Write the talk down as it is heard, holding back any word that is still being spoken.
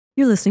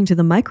You're listening to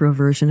the micro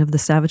version of the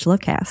Savage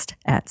Lovecast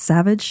at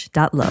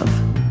savage.love.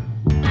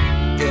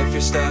 If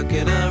you're stuck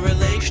in a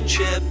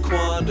relationship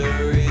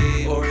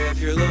quandary, or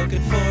if you're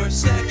looking for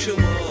sexual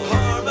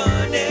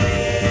harmony,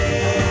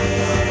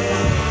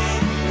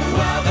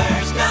 well,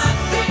 there's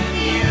nothing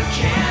you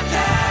can't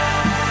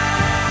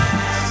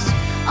ask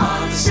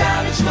on the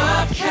Savage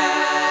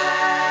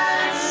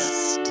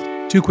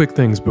Lovecast. Two quick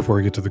things before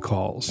we get to the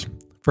calls.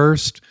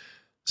 First,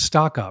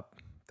 stock up.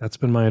 That's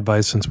been my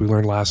advice since we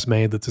learned last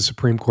May that the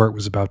Supreme Court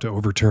was about to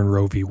overturn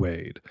Roe v.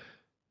 Wade.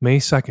 May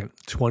 2nd,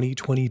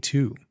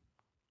 2022.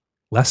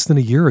 Less than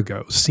a year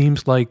ago.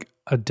 Seems like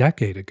a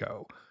decade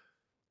ago.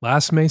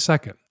 Last May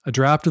 2nd, a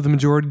draft of the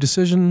majority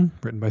decision,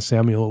 written by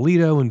Samuel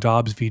Alito and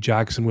Dobbs v.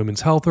 Jackson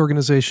Women's Health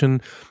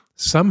Organization,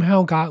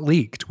 somehow got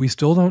leaked. We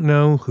still don't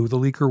know who the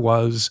leaker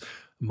was.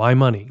 My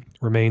money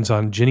remains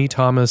on Ginny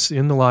Thomas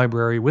in the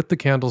library with the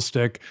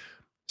candlestick,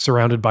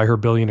 surrounded by her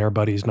billionaire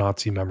buddies'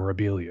 Nazi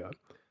memorabilia.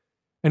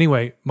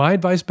 Anyway, my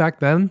advice back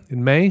then,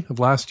 in May of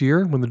last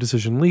year, when the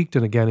decision leaked,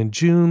 and again in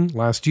June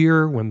last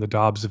year, when the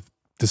Dobbs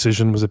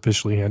decision was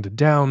officially handed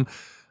down,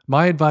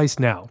 my advice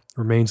now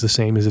remains the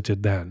same as it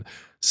did then.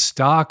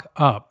 Stock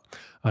up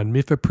on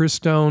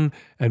mifepristone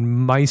and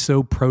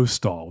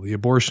misoprostol, the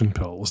abortion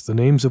pills, the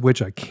names of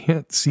which I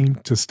can't seem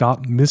to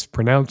stop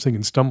mispronouncing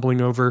and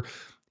stumbling over,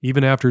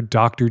 even after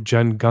Dr.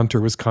 Jen Gunter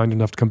was kind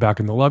enough to come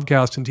back in the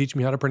Lovecast and teach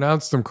me how to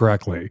pronounce them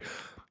correctly.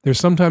 They're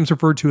sometimes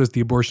referred to as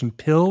the abortion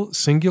pill,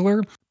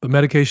 singular, but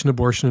medication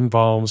abortion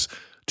involves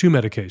two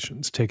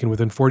medications taken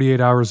within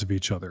 48 hours of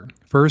each other.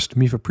 First,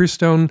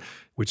 mifepristone,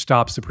 which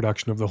stops the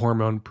production of the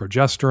hormone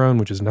progesterone,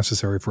 which is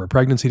necessary for a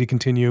pregnancy to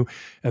continue,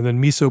 and then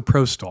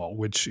misoprostol,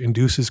 which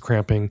induces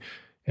cramping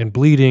and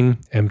bleeding,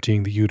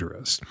 emptying the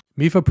uterus.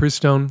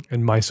 Mifepristone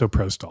and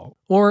misoprostol,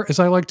 or as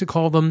I like to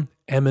call them,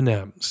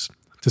 M&Ms.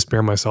 To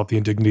spare myself the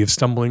indignity of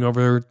stumbling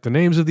over the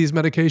names of these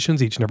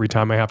medications each and every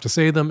time I have to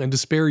say them, and to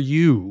spare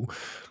you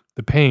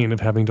the pain of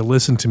having to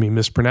listen to me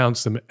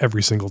mispronounce them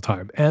every single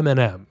time.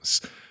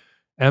 M&Ms.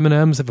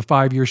 M&Ms have a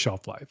 5-year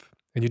shelf life,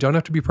 and you don't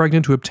have to be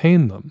pregnant to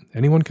obtain them.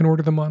 Anyone can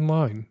order them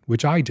online,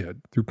 which I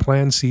did through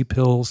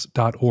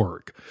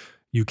plancpills.org.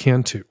 You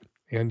can too,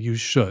 and you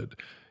should.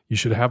 You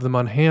should have them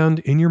on hand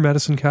in your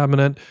medicine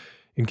cabinet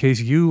in case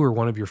you or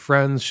one of your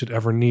friends should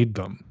ever need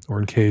them, or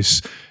in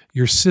case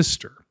your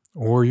sister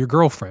or your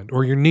girlfriend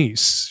or your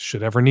niece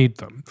should ever need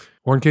them,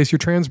 or in case your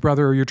trans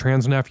brother or your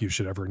trans nephew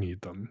should ever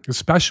need them,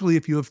 especially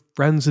if you have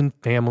friends and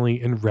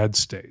family in red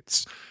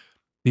states.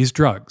 These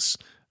drugs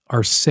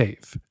are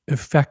safe,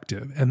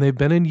 effective, and they've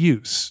been in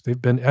use.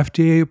 They've been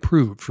FDA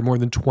approved for more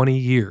than 20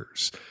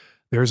 years.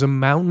 There's a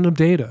mountain of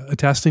data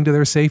attesting to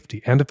their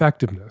safety and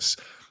effectiveness.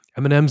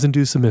 M&Ms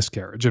induce a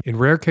miscarriage. In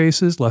rare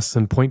cases, less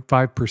than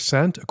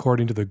 0.5%,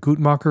 according to the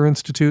Guttmacher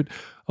Institute,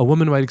 a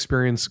woman might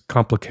experience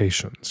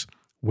complications.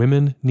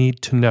 Women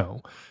need to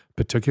know,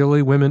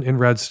 particularly women in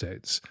red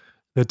states,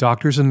 that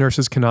doctors and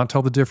nurses cannot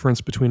tell the difference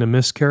between a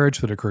miscarriage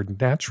that occurred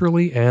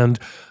naturally and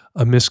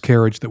a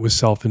miscarriage that was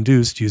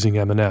self-induced using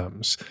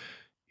M&Ms.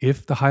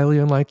 If the highly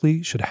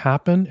unlikely should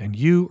happen and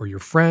you or your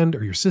friend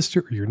or your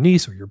sister or your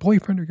niece or your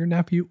boyfriend or your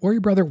nephew or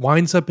your brother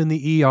winds up in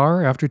the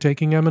ER after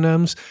taking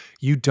M&Ms,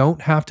 you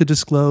don't have to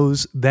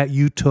disclose that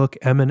you took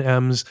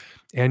M&Ms,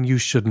 and you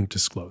shouldn't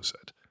disclose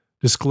it.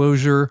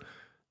 Disclosure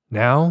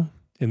now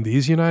in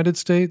these United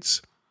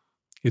States,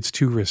 it's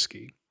too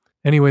risky.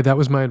 Anyway, that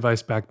was my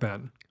advice back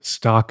then.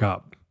 Stock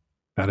up.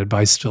 That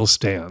advice still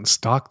stands.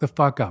 Stock the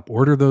fuck up.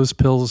 Order those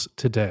pills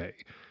today.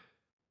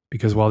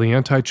 Because while the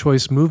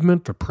anti-choice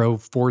movement, the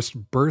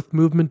pro-forced birth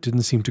movement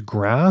didn't seem to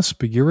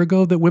grasp a year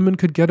ago that women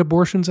could get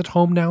abortions at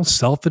home now,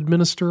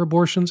 self-administer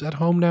abortions at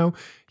home now,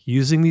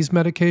 using these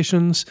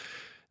medications,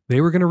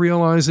 they were going to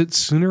realize it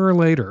sooner or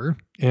later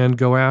and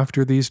go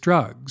after these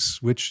drugs,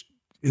 which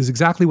is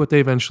exactly what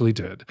they eventually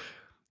did.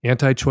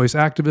 Anti-choice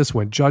activists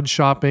went judge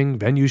shopping,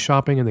 venue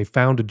shopping, and they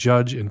found a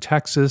judge in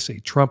Texas,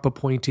 a Trump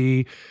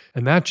appointee.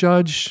 And that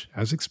judge,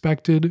 as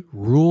expected,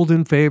 ruled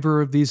in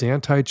favor of these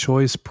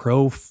anti-choice,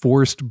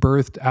 pro-forced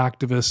birth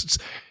activists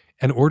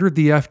and ordered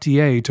the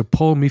FDA to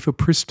pull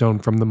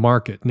mifepristone from the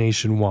market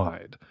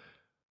nationwide.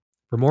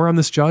 For more on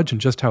this judge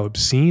and just how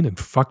obscene and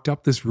fucked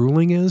up this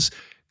ruling is,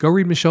 go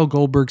read Michelle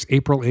Goldberg's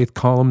April 8th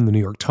column in the New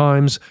York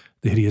Times,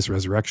 The Hideous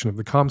Resurrection of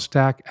the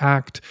Comstock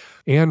Act,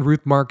 and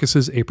Ruth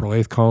Marcus's April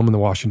 8th column in the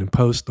Washington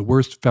Post, The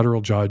Worst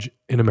Federal Judge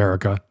in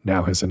America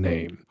Now Has a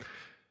Name.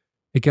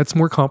 It gets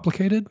more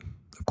complicated,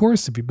 of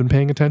course, if you've been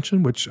paying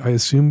attention, which I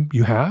assume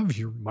you have,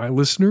 you're my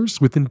listeners.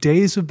 Within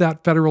days of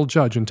that federal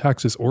judge in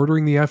Texas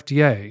ordering the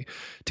FDA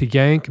to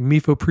yank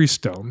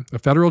mifepristone, a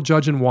federal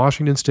judge in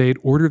Washington state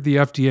ordered the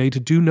FDA to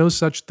do no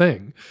such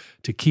thing,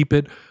 to keep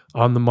it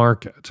on the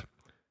market.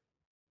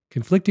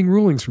 Conflicting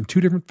rulings from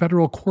two different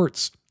federal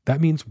courts, that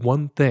means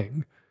one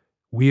thing.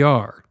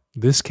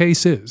 This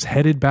case is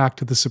headed back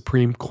to the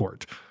Supreme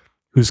Court,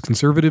 whose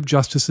conservative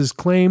justices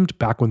claimed,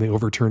 back when they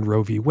overturned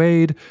Roe v.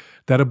 Wade,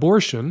 that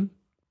abortion,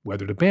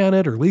 whether to ban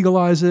it or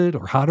legalize it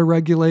or how to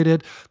regulate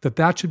it,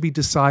 that should be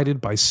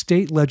decided by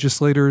state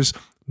legislators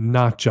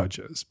not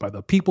judges, by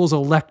the people's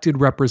elected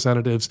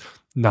representatives,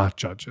 not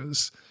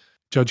judges.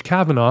 Judge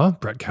Kavanaugh,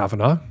 Brett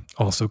Kavanaugh,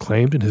 also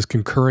claimed in his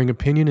concurring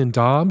opinion in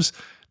Dobbs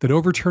that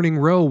overturning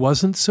Roe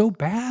wasn't so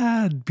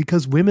bad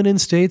because women in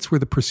states where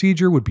the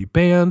procedure would be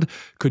banned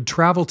could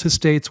travel to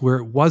states where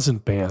it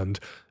wasn't banned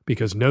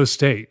because no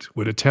state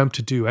would attempt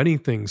to do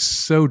anything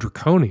so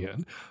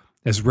draconian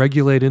as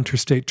regulate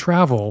interstate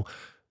travel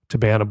to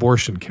ban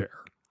abortion care,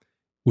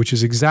 which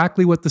is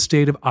exactly what the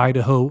state of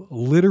Idaho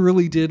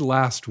literally did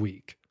last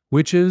week,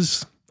 which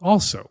is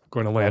also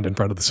going to land in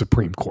front of the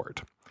Supreme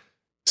Court.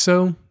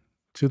 So,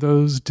 to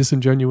those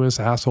disingenuous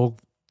asshole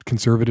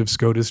conservative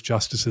SCOTUS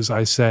justices,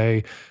 I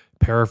say,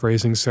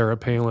 paraphrasing Sarah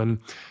Palin,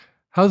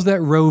 how's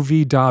that Roe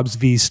v. Dobbs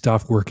v.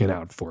 stuff working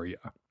out for you?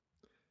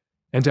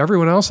 And to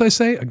everyone else, I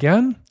say,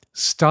 again,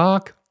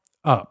 stock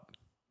up.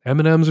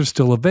 M&Ms are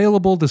still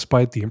available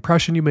despite the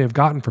impression you may have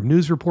gotten from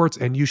news reports,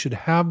 and you should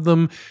have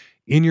them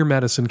in your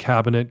medicine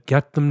cabinet.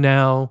 Get them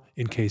now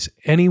in case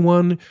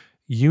anyone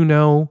you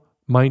know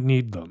might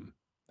need them.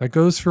 That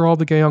goes for all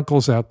the gay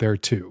uncles out there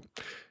too.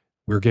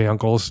 We're gay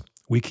uncles.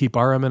 We keep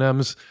our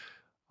M&Ms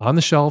on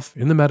the shelf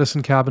in the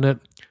medicine cabinet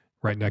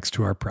right next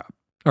to our prep.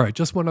 All right,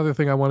 just one other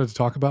thing I wanted to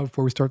talk about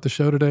before we start the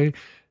show today.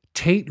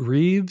 Tate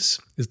Reeves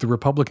is the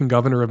Republican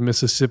governor of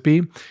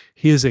Mississippi.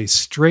 He is a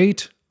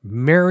straight,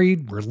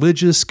 married,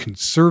 religious,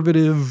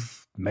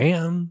 conservative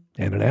man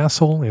and an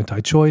asshole,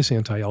 anti-choice,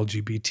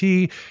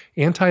 anti-LGBT,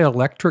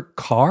 anti-electric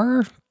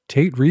car.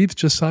 Tate Reeves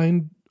just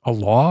signed a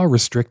law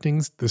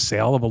restricting the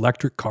sale of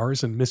electric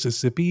cars in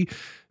Mississippi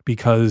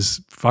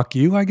because fuck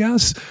you, I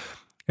guess.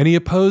 And he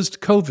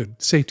opposed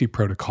COVID safety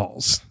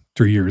protocols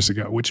 3 years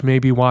ago, which may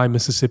be why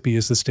Mississippi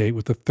is the state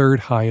with the third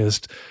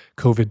highest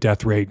COVID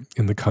death rate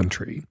in the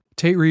country.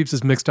 Tate Reeves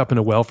is mixed up in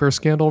a welfare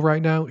scandal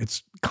right now.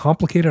 It's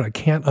complicated. I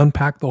can't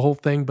unpack the whole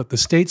thing, but the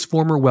state's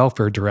former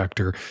welfare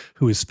director,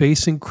 who is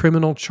facing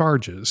criminal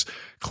charges,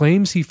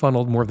 claims he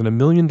funneled more than $1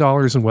 million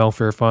in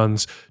welfare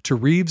funds to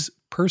Reeves'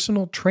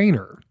 personal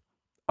trainer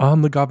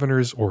on the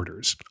governor's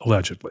orders,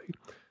 allegedly.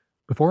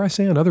 Before I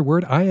say another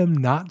word, I am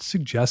not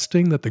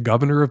suggesting that the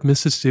governor of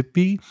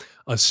Mississippi,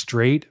 a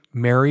straight,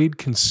 married,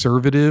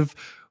 conservative,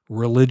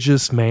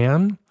 religious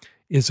man,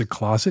 is a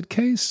closet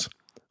case.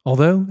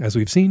 Although, as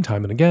we've seen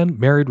time and again,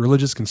 married,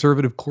 religious,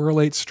 conservative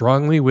correlates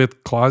strongly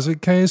with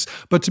closet case.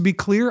 But to be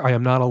clear, I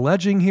am not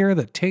alleging here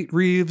that Tate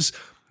Reeves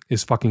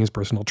is fucking his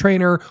personal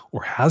trainer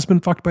or has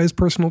been fucked by his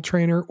personal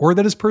trainer, or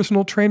that his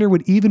personal trainer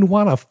would even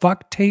want to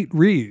fuck Tate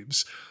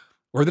Reeves,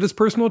 or that his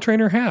personal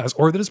trainer has,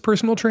 or that his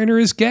personal trainer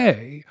is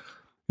gay.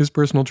 His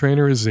personal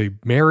trainer is a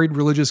married,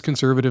 religious,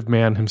 conservative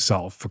man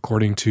himself,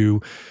 according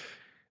to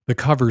the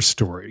cover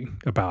story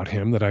about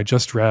him that I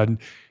just read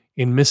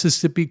in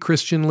Mississippi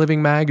Christian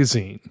Living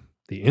Magazine,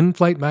 the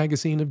in-flight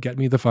magazine of Get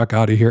Me the Fuck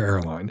Out of Here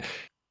airline.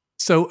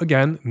 So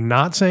again,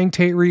 not saying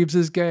Tate Reeves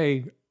is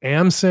gay,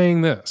 am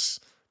saying this.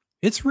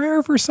 It's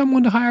rare for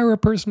someone to hire a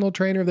personal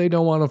trainer they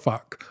don't want to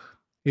fuck.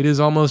 It is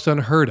almost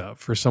unheard of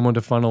for someone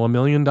to funnel $1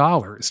 million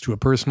to a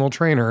personal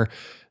trainer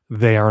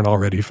they aren't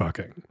already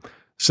fucking.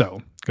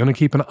 So, going to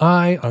keep an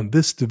eye on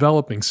this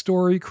developing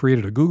story.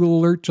 Created a Google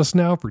alert just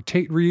now for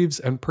Tate Reeves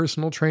and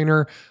personal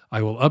trainer.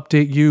 I will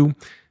update you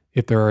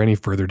if there are any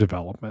further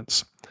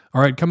developments.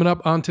 All right, coming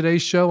up on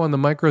today's show on the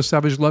Micro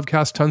Savage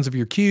Lovecast, tons of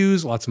your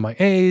Qs, lots of my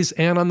As,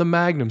 and on the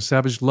Magnum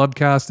Savage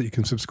Lovecast that you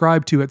can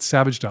subscribe to at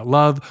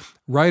savage.love.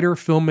 Writer,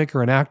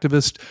 filmmaker, and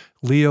activist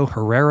Leo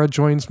Herrera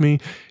joins me.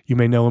 You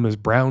may know him as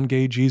Brown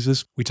Gay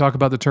Jesus. We talk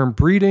about the term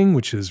breeding,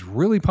 which is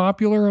really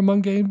popular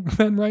among gay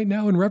men right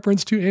now in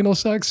reference to anal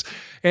sex.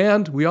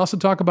 And we also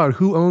talk about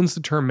who owns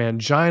the term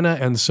mangina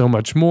and so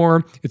much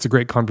more. It's a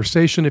great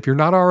conversation. If you're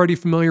not already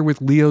familiar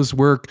with Leo's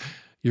work,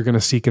 you're going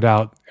to seek it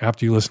out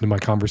after you listen to my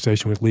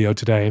conversation with Leo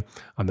today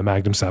on the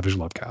Magnum Savage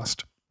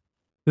Lovecast.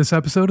 This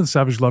episode of the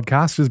Savage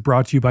Lovecast is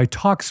brought to you by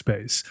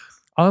Talkspace,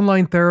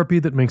 online therapy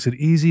that makes it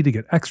easy to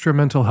get extra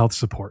mental health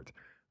support.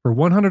 For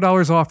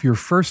 $100 off your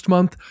first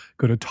month,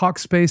 go to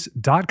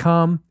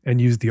Talkspace.com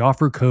and use the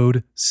offer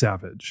code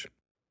SAVAGE.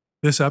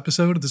 This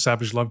episode of the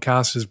Savage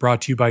Lovecast is brought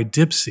to you by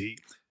Dipsea.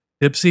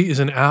 Dipsea is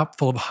an app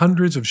full of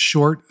hundreds of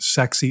short,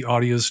 sexy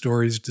audio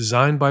stories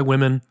designed by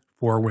women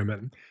for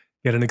women.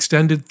 Get an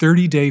extended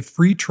 30-day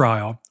free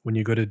trial when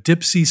you go to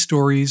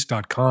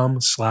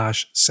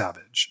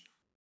dipseastories.com/savage.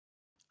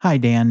 Hi,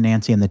 Dan,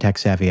 Nancy, and the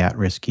tech-savvy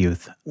at-risk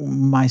youth.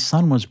 My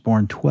son was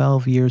born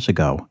 12 years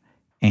ago,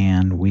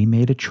 and we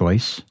made a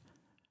choice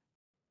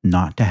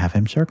not to have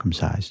him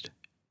circumcised.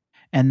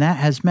 And that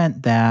has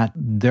meant that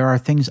there are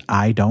things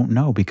I don't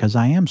know because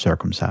I am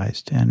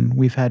circumcised. And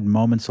we've had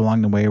moments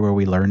along the way where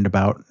we learned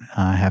about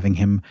having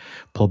him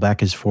pull back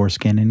his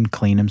foreskin and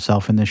clean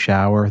himself in the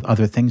shower,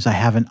 other things I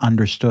haven't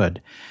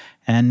understood.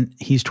 And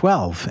he's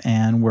 12,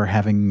 and we're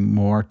having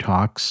more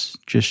talks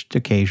just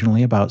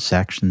occasionally about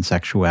sex and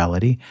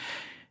sexuality.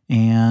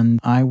 And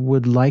I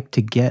would like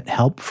to get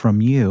help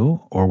from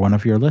you or one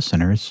of your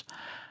listeners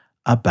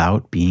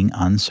about being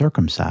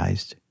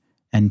uncircumcised,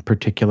 in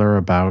particular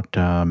about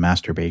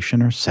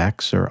masturbation or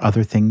sex or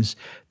other things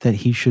that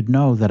he should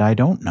know that I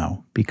don't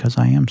know because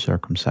I am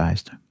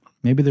circumcised.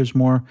 Maybe there's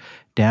more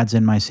dads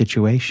in my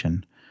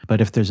situation.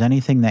 But if there's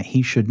anything that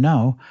he should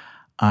know,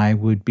 I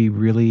would be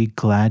really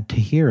glad to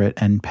hear it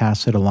and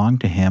pass it along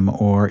to him.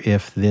 Or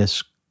if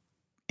this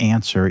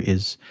answer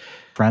is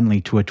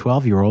friendly to a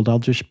 12-year-old, I'll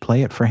just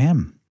play it for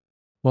him.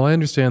 Well, I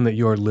understand that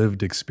your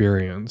lived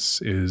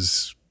experience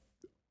is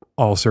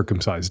all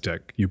circumcised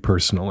dick, you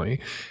personally.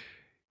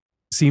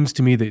 Seems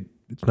to me that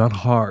it's not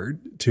hard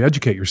to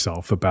educate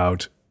yourself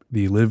about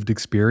the lived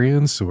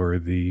experience or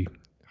the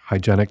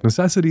hygienic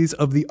necessities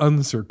of the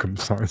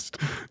uncircumcised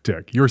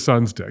dick, your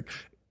son's dick.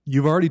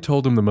 You've already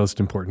told him the most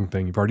important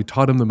thing. You've already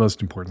taught him the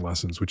most important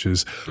lessons, which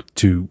is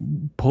to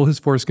pull his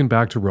foreskin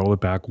back, to roll it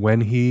back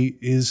when he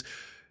is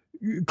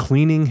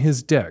cleaning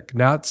his dick.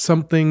 Not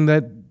something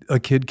that a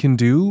kid can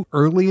do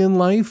early in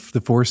life.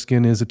 The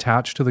foreskin is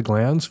attached to the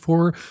glands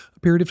for a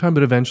period of time,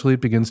 but eventually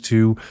it begins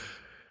to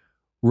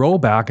roll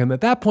back, and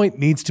at that point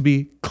needs to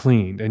be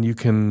cleaned. And you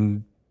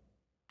can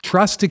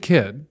trust a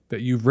kid that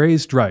you've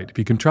raised right. If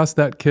you can trust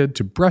that kid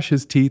to brush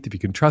his teeth, if you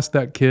can trust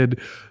that kid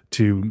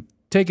to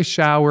take a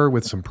shower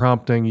with some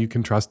prompting, you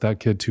can trust that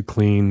kid to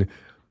clean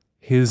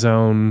his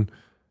own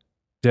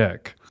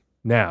dick.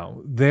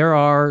 Now, there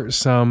are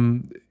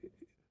some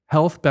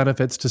health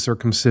benefits to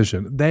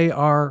circumcision. They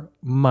are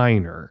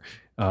minor.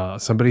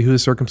 Somebody who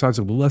is circumcised is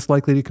a little less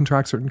likely to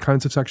contract certain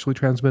kinds of sexually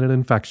transmitted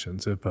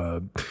infections. If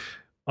a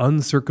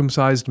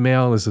uncircumcised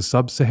male is a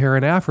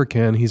sub-Saharan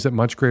African, he's at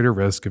much greater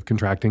risk of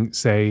contracting,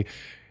 say,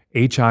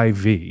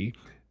 HIV.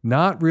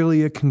 Not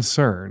really a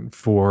concern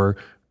for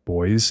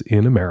boys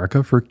in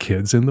America, for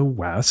kids in the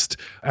West,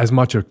 as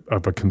much of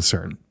a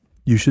concern.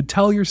 You should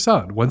tell your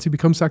son, once he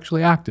becomes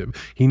sexually active,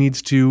 he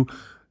needs to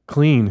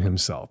clean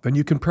himself. And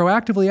you can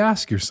proactively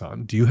ask your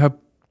son, do you have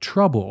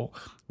trouble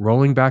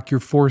rolling back your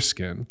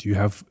foreskin? Do you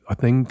have a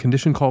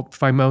condition called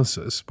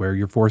phimosis, where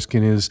your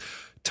foreskin is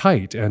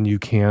tight and you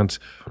can't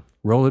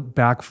roll it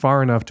back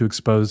far enough to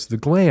expose the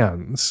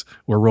glands,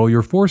 or roll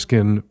your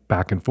foreskin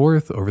back and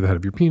forth over the head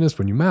of your penis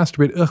when you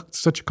masturbate? Ugh, it's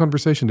such a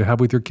conversation to have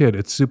with your kid.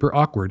 It's super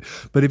awkward.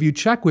 But if you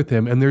check with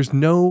him and there's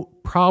no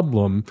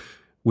problem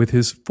with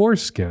his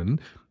foreskin,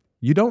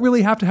 you don't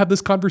really have to have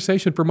this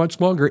conversation for much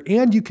longer.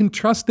 And you can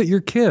trust that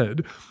your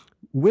kid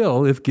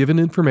will, if given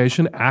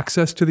information,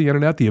 access to the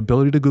internet, the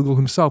ability to Google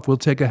himself, will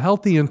take a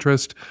healthy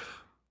interest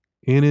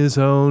in his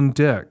own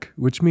dick,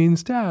 which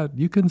means, Dad,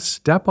 you can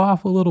step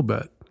off a little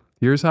bit.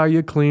 Here's how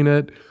you clean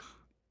it.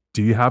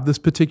 Do you have this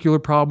particular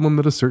problem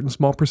that a certain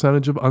small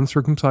percentage of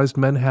uncircumcised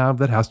men have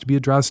that has to be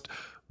addressed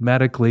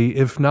medically?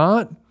 If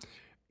not,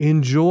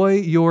 enjoy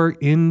your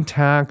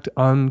intact,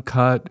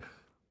 uncut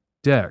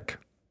dick.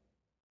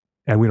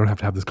 And we don't have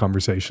to have this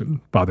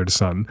conversation, father to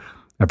son,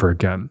 ever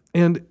again.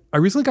 And I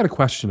recently got a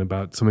question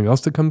about something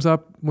else that comes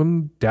up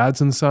when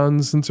dads and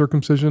sons and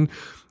circumcision.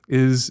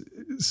 Is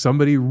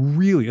somebody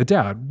really, a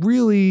dad,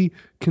 really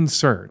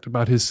concerned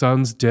about his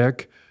son's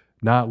dick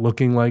not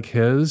looking like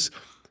his?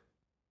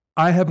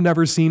 I have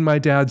never seen my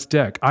dad's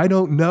dick. I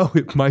don't know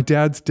if my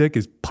dad's dick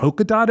is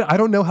polka dotted. I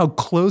don't know how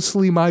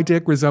closely my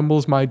dick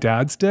resembles my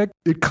dad's dick.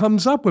 It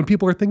comes up when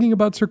people are thinking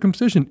about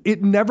circumcision.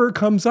 It never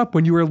comes up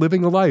when you are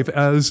living a life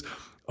as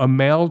a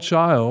male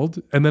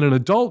child and then an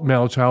adult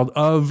male child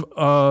of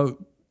a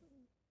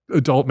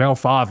adult male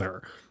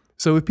father.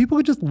 So if people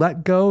would just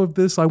let go of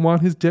this, I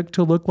want his dick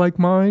to look like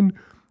mine,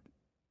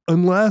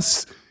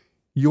 unless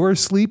you're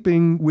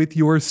sleeping with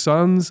your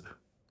son's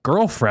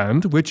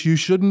girlfriend, which you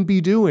shouldn't be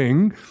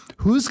doing,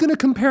 who's going to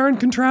compare and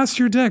contrast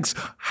your dicks?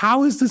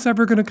 How is this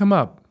ever going to come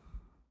up?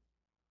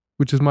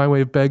 Which is my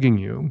way of begging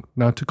you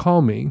not to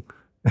call me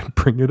and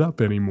bring it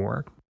up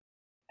anymore.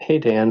 Hey,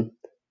 Dan.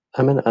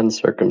 I'm an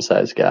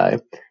uncircumcised guy,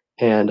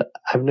 and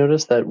I've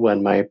noticed that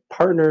when my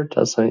partner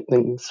does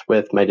things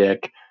with my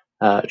dick,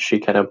 she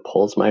kind of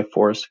pulls my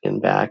foreskin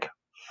back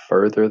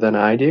further than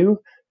I do,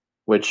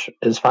 which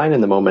is fine in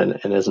the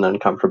moment and isn't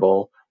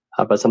uncomfortable.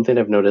 But something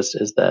I've noticed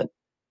is that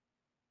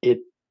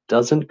it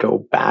doesn't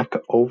go back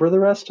over the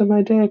rest of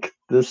my dick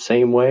the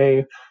same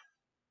way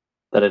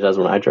that it does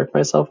when I jerk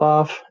myself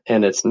off.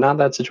 And it's not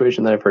that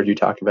situation that I've heard you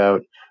talk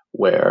about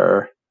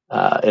where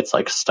it's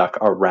like stuck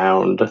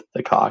around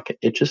the cock.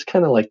 It just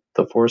kind of like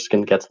the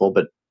foreskin gets a little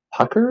bit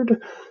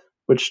puckered,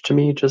 which to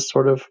me just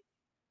sort of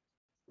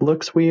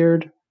looks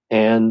weird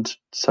and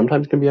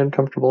sometimes can be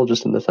uncomfortable,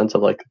 just in the sense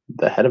of like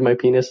the head of my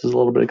penis is a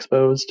little bit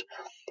exposed.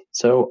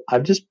 So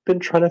I've just been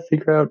trying to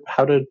figure out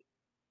how to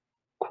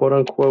quote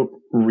unquote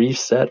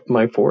reset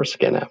my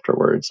foreskin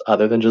afterwards,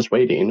 other than just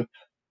waiting.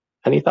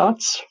 Any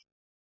thoughts?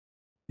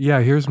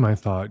 Yeah, here's my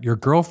thought. Your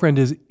girlfriend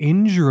is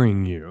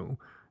injuring you.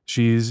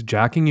 She's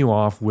jacking you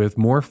off with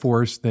more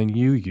force than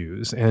you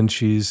use. And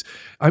she's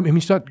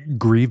not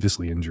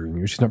grievously injuring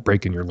you. She's not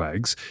breaking your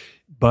legs,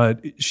 but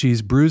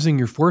she's bruising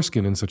your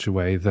foreskin in such a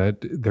way that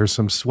there's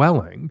some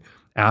swelling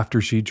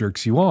after she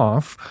jerks you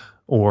off,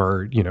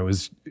 or,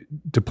 is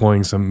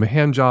deploying some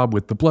hand job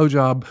with the blow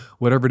job,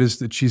 whatever it is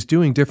that she's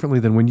doing differently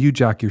than when you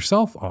jack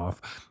yourself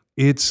off.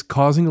 It's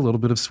causing a little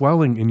bit of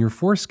swelling in your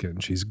foreskin.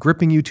 She's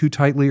gripping you too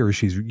tightly, or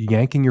she's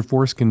yanking your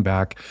foreskin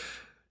back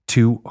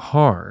too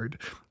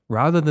hard.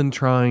 rather than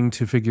trying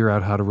to figure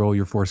out how to roll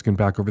your foreskin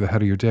back over the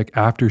head of your dick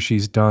after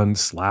she's done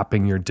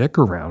slapping your dick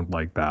around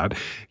like that,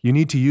 you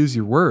need to use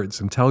your words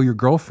and tell your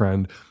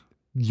girlfriend,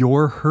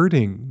 you're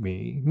hurting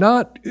me.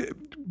 Not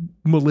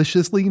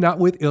maliciously, not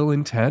with ill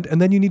intent. And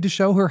then you need to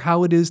show her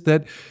how it is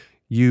that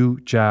you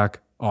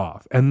jack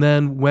off. And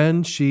then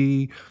when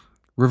she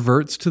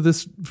reverts to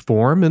this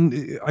form,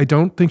 and I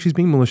don't think she's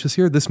being malicious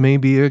here, this may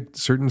be a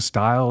certain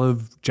style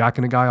of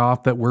jacking a guy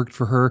off that worked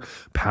for her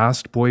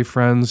past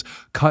boyfriends.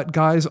 Cut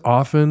guys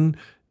often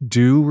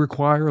do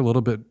require a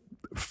little bit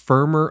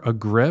firmer a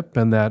grip,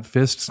 and that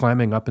fist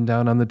slamming up and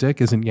down on the dick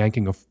isn't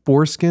yanking a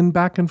foreskin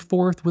back and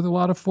forth with a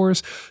lot of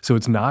force, so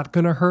it's not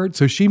going to hurt.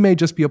 So she may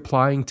just be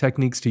applying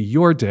techniques to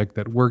your dick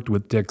that worked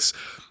with dicks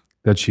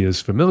that she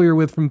is familiar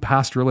with from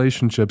past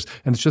relationships,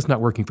 and it's just not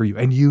working for you,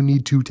 and you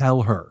need to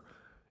tell her.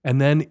 And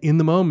then in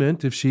the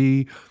moment, if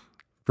she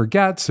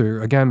forgets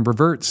or, again,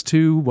 reverts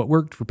to what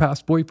worked for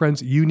past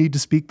boyfriends, you need to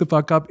speak the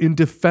fuck up in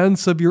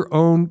defense of your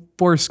own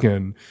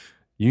foreskin.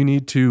 You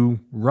need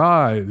to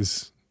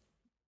rise,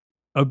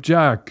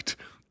 object,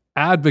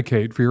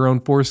 advocate for your own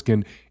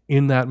foreskin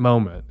in that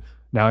moment.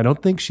 Now, I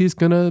don't think she's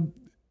going to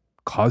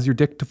cause your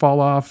dick to fall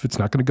off. It's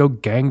not going to go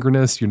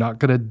gangrenous. You're not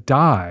going to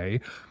die.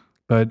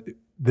 But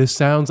this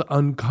sounds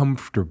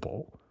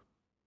uncomfortable.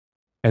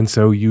 And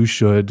so you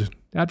should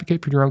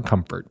advocate for your own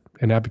comfort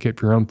and advocate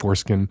for your own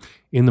foreskin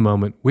in the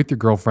moment with your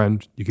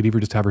girlfriend. You could even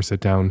just have her sit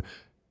down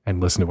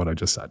and listen to what I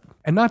just said.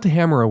 And not to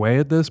hammer away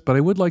at this, but I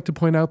would like to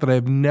point out that I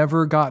have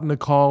never gotten a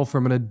call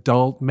from an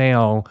adult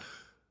male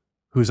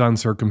who's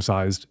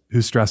uncircumcised,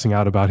 who's stressing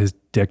out about his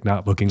dick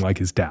not looking like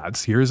his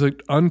dad's. Here's an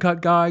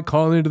uncut guy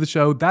calling into the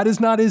show. That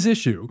is not his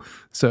issue.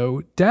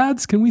 So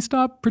dads, can we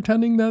stop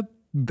pretending that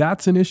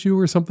that's an issue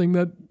or something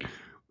that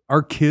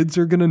our kids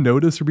are going to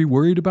notice or be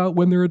worried about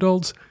when they're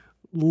adults?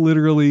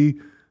 Literally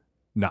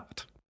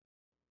not.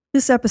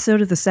 This episode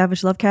of the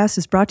Savage Lovecast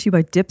is brought to you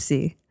by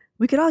Dipsy.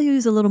 We could all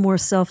use a little more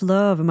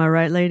self-love, am I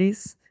right,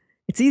 ladies?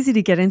 It's easy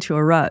to get into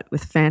a rut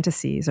with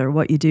fantasies or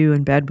what you do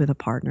in bed with a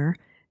partner.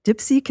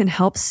 Dipsy can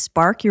help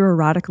spark your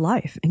erotic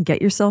life and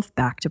get yourself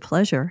back to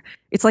pleasure.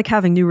 It's like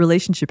having new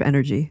relationship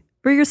energy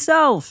for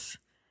yourself.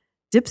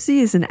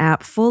 Dipsy is an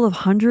app full of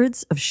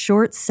hundreds of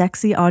short,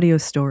 sexy audio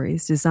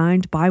stories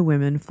designed by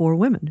women for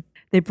women.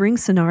 They bring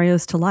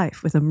scenarios to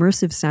life with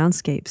immersive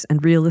soundscapes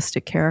and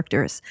realistic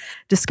characters.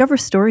 Discover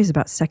stories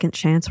about second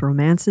chance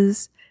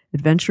romances,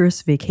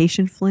 adventurous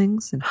vacation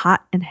flings, and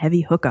hot and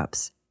heavy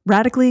hookups.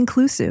 Radically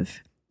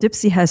inclusive,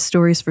 Dipsy has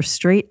stories for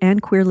straight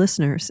and queer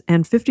listeners,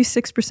 and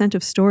 56%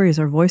 of stories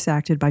are voice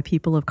acted by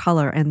people of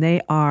color, and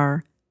they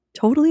are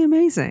totally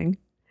amazing.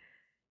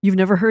 You've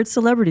never heard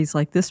celebrities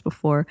like this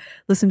before.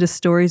 Listen to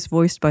stories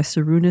voiced by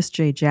Sarunas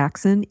J.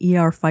 Jackson,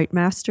 ER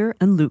Fightmaster,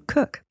 and Luke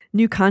Cook.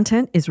 New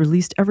content is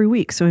released every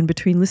week, so in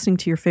between listening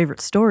to your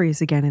favorite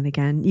stories again and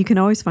again, you can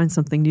always find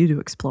something new to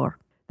explore.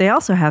 They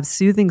also have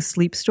soothing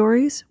sleep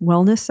stories,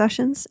 wellness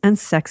sessions, and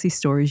sexy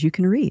stories you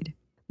can read.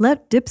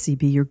 Let Dipsy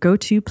be your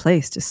go-to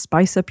place to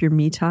spice up your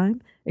me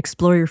time,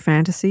 explore your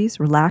fantasies,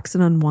 relax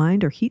and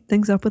unwind, or heat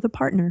things up with a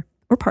partner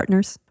or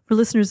partners. For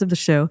listeners of the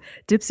show,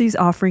 Dipsy's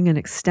offering an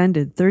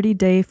extended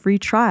 30-day free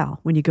trial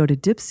when you go to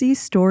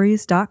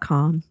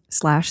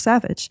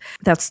dipsystories.com/savage.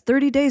 That's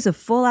 30 days of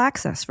full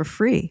access for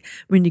free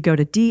when you go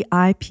to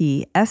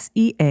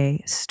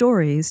DIPSEA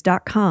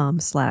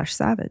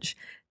stories.com/savage.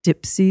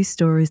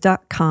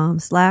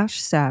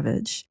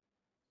 dipsystories.com/savage.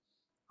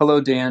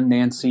 Hello, Dan,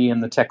 Nancy,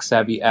 and the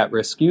tech-savvy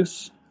at-risk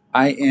youth.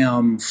 I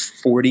am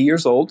 40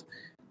 years old.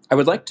 I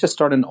would like to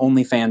start an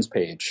OnlyFans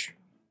page.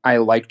 I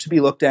like to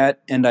be looked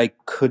at, and I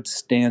could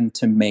stand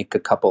to make a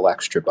couple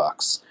extra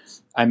bucks.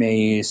 I'm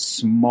a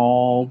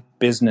small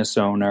business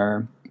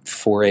owner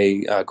for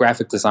a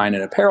graphic design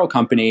and apparel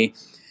company,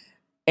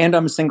 and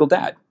I'm a single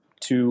dad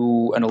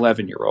to an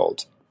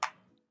 11-year-old.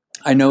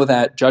 I know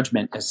that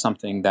judgment is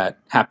something that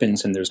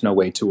happens and there's no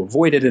way to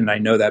avoid it, and I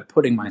know that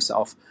putting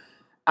myself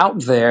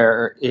out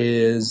there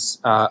is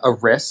a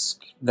risk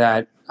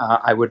that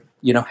I would,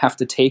 have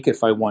to take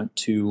if I want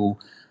to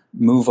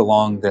move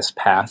along this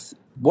path.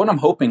 What I'm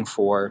hoping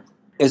for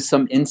is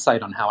some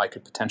insight on how I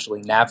could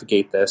potentially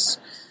navigate this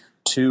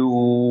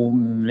to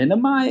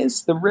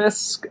minimize the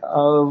risk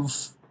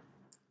of,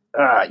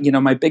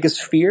 my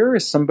biggest fear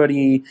is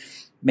somebody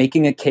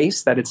making a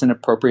case that it's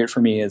inappropriate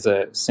for me as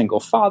a single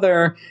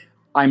father.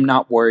 I'm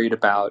not worried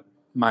about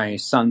my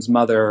son's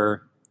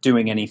mother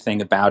doing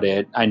anything about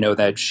it. I know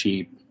that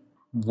she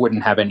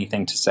wouldn't have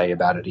anything to say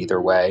about it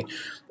either way.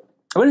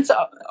 But it's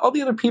all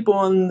the other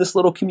people in this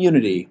little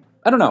community.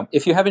 I don't know.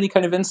 If you have any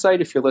kind of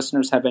insight, if your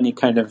listeners have any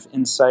kind of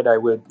insight, I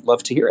would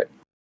love to hear it.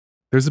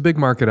 There's a big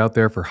market out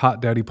there for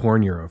hot daddy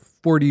porn. You're a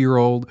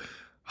 40-year-old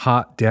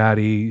hot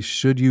daddy.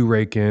 Should you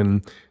rake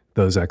in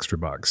those extra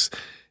bucks?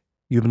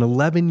 You have an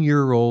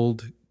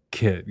 11-year-old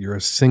kid. You're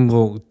a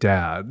single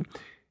dad.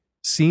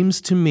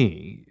 Seems to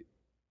me,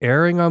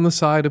 erring on the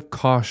side of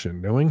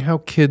caution, knowing how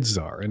kids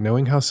are and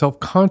knowing how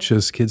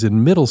self-conscious kids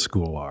in middle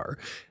school are,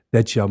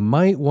 that you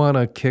might want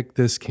to kick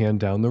this can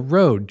down the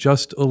road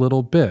just a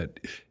little bit.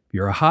 If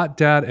you're a hot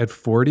dad at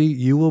 40,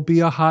 you will be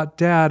a hot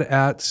dad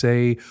at,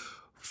 say,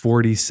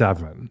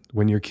 47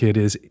 when your kid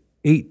is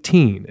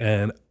 18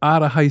 and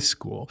out of high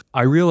school.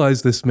 I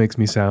realize this makes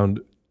me sound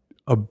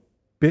a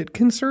bit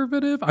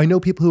conservative. I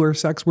know people who are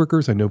sex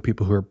workers. I know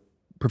people who are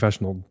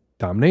professional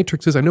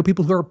dominatrixes. I know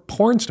people who are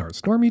porn stars.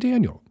 Stormy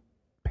Daniel,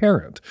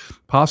 parent.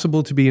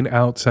 Possible to be an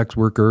out sex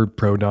worker,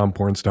 pro-dom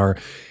porn star,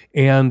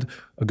 and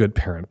a good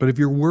parent. But if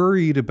you're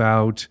worried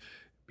about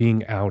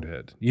being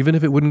outed, even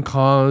if it wouldn't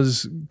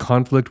cause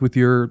conflict with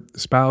your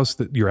spouse,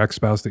 that your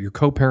ex-spouse that you're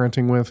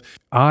co-parenting with,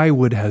 I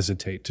would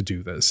hesitate to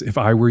do this if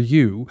I were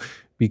you,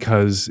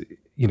 because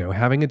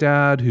having a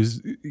dad who's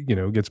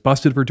gets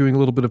busted for doing a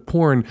little bit of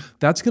porn,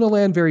 that's going to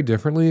land very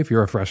differently if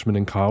you're a freshman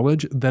in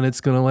college than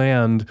it's going to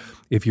land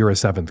if you're a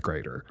 7th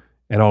grader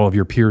and all of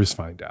your peers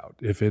find out.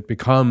 If it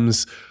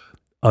becomes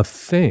a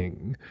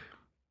thing,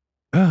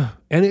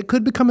 and it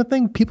could become a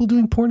thing. People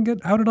doing porn get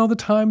outed all the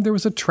time. There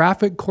was a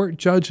traffic court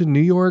judge in New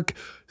York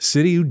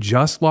City who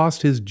just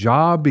lost his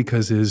job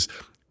because his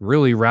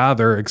really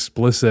rather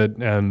explicit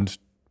and,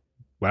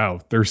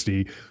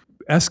 thirsty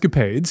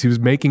escapades. He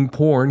was making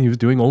porn. He was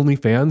doing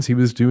OnlyFans. He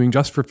was doing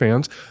Just for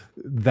Fans.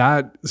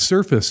 That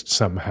surfaced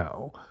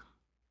somehow.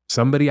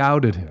 Somebody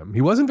outed him.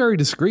 He wasn't very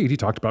discreet. He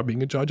talked about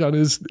being a judge on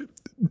his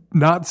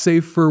not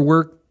safe for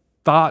work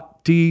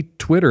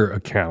Twitter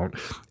account,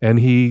 and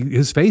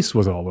his face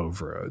was all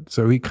over it.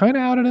 So he kind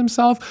of outed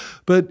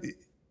himself, but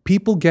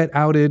people get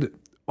outed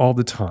all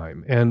the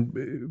time.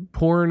 And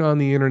porn on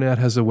the internet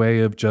has a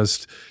way of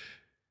just,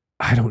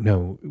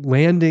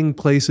 landing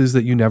places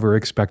that you never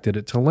expected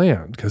it to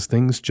land, because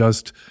things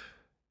just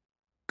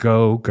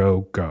go,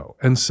 go, go.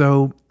 And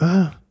so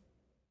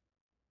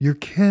your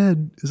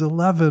kid is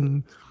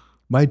 11.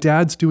 My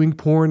dad's doing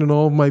porn and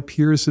all of my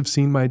peers have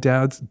seen my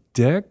dad's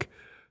dick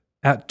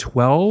at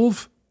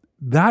 12.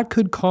 That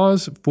could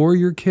cause for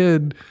your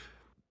kid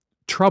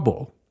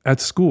trouble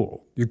at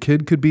school. Your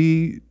kid could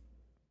be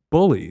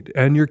bullied,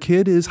 and your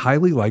kid is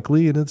highly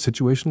likely in a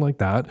situation like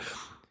that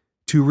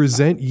to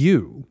resent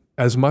you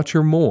as much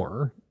or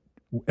more.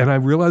 And I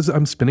realize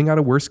I'm spinning out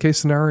a worst case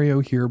scenario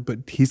here,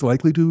 but he's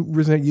likely to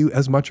resent you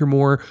as much or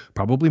more,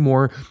 probably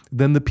more,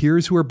 than the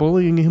peers who are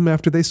bullying him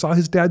after they saw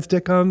his dad's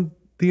dick on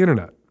the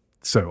internet.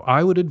 So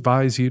I would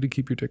advise you to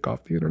keep your dick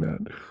off the internet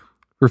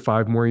for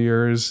 5 more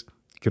years.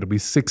 It'll be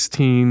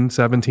 16,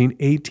 17,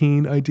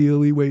 18,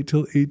 ideally wait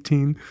till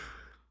 18.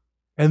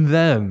 And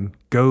then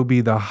go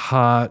be the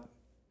hot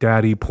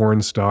daddy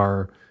porn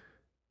star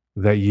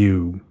that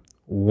you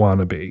want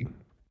to be.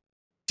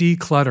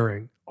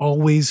 Decluttering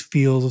always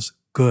feels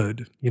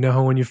good. You know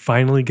how when you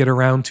finally get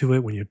around to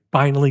it, when you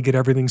finally get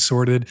everything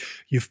sorted,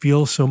 you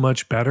feel so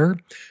much better?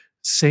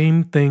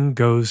 Same thing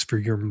goes for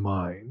your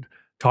mind.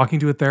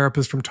 Talking to a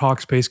therapist from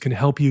Talkspace can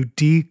help you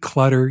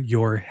declutter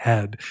your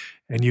head,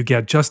 and you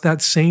get just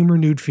that same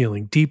renewed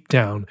feeling deep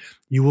down.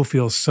 You will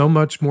feel so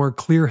much more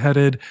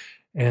clear-headed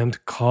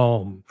and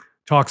calm.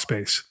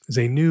 Talkspace is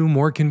a new,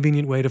 more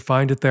convenient way to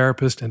find a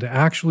therapist and to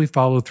actually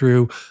follow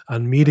through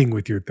on meeting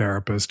with your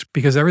therapist,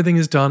 because everything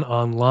is done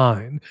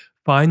online.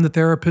 Find the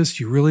therapist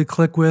you really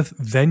click with,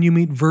 then you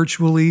meet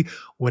virtually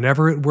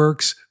whenever it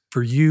works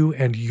for you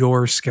and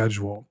your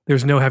schedule.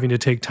 There's no having to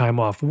take time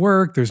off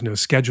work. There's no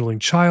scheduling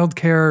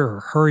childcare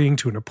or hurrying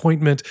to an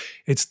appointment.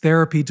 It's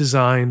therapy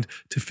designed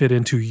to fit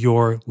into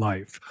your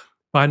life.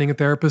 Finding a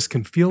therapist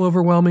can feel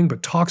overwhelming,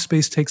 but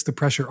Talkspace takes the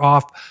pressure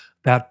off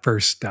that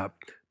first step.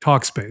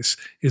 Talkspace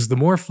is the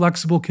more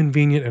flexible,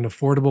 convenient, and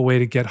affordable way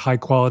to get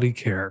high-quality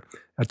care.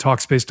 At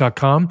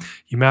Talkspace.com,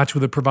 you match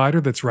with a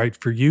provider that's right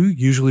for you,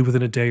 usually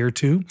within a day or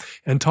two.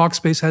 And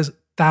Talkspace has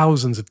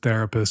thousands of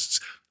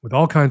therapists with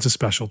all kinds of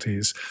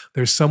specialties.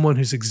 There's someone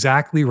who's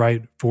exactly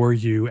right for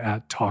you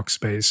at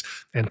Talkspace.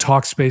 And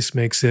Talkspace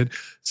makes it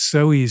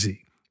so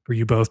easy for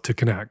you both to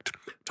connect.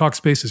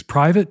 Talkspace is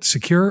private,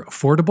 secure,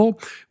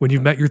 affordable. When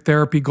you've met your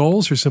therapy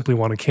goals or simply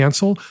want to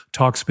cancel,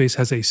 Talkspace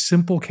has a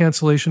simple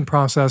cancellation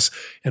process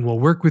and will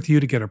work with you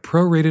to get a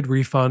prorated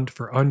refund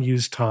for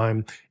unused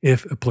time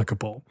if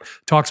applicable.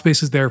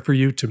 Talkspace is there for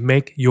you to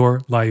make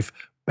your life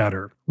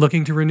better.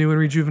 Looking to renew and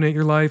rejuvenate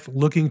your life?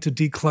 Looking to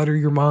declutter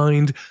your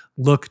mind?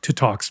 Look to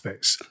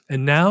Talkspace.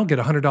 And now get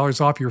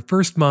 $100 off your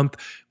first month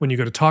when you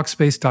go to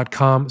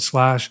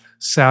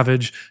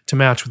Talkspace.com/savage to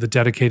match with a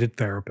dedicated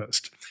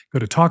therapist. Go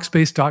to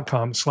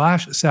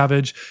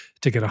Talkspace.com/savage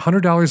to get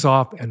 $100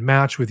 off and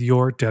match with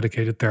your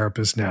dedicated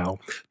therapist now.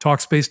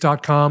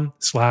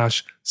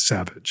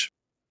 Talkspace.com/savage.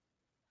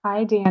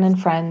 Hi, Dan and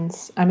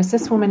friends. I'm a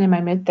cis woman in my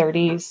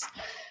mid-30s.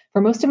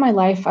 For most of my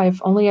life,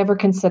 I've only ever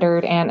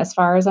considered, and as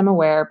far as I'm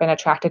aware, been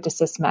attracted to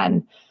cis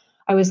men.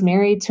 I was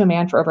married to a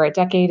man for over a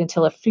decade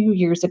until a few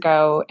years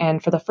ago,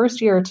 and for the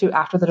first year or two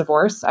after the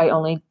divorce, I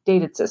only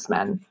dated cis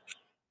men.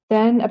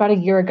 Then, about a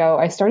year ago,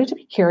 I started to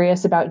be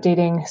curious about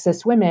dating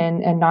cis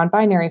women and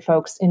non-binary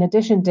folks in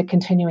addition to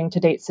continuing to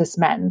date cis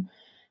men.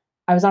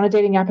 I was on a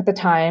dating app at the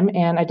time,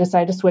 and I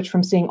decided to switch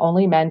from seeing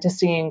only men to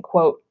seeing,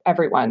 quote,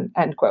 everyone,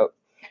 end quote.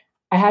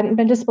 I hadn't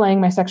been displaying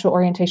my sexual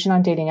orientation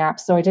on dating apps,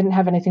 so I didn't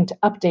have anything to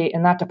update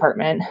in that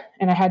department,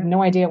 and I had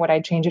no idea what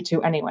I'd change it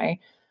to anyway.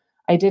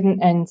 I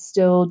didn't and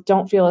still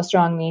don't feel a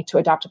strong need to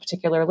adopt a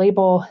particular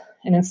label.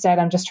 And instead,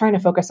 I'm just trying to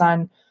focus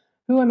on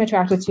who I'm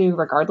attracted to,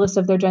 regardless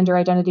of their gender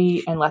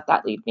identity, and let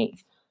that lead me.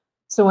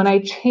 So when I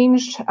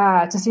changed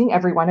to seeing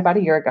everyone about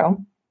a year ago,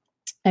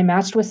 I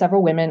matched with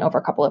several women over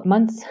a couple of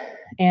months,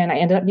 and I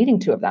ended up meeting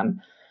two of them.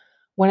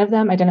 One of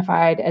them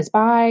identified as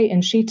bi,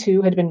 and she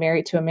too had been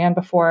married to a man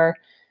before.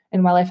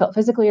 And while I felt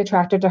physically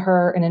attracted to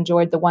her and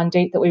enjoyed the one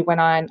date that we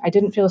went on, I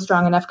didn't feel a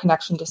strong enough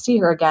connection to see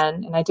her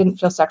again, and I didn't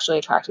feel sexually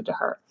attracted to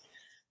her.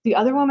 The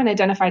other woman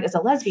identified as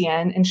a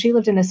lesbian, and she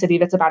lived in a city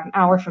that's about an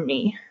hour from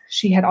me.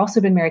 She had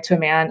also been married to a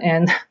man,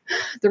 and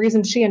the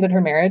reason she ended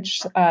her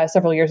marriage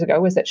several years ago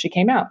was that she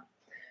came out.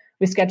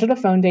 We scheduled a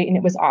phone date, and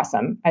it was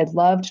awesome. I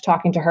loved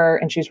talking to her,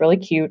 and she's really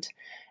cute.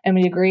 And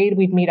we agreed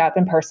we'd meet up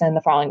in person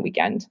the following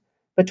weekend.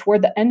 But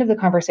toward the end of the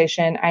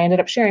conversation, I ended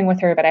up sharing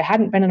with her that I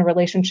hadn't been in a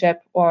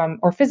relationship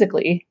or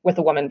physically with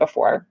a woman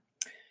before.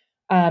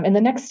 And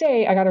the next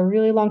day, I got a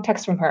really long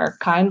text from her,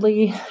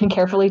 kindly and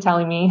carefully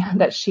telling me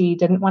that she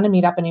didn't want to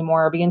meet up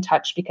anymore or be in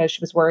touch because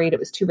she was worried it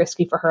was too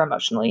risky for her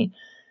emotionally.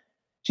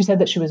 She said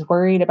that she was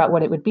worried about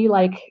what it would be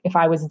like if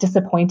I was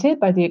disappointed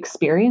by the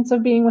experience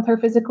of being with her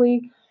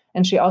physically.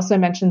 And she also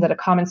mentioned that a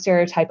common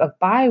stereotype of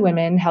bi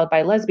women held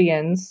by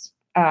lesbians,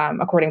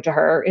 according to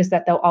her, is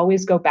that they'll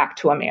always go back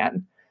to a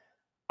man.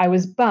 I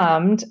was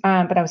bummed,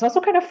 but I was also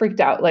kind of freaked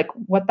out. Like,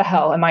 what the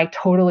hell? Am I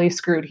totally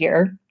screwed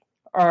here?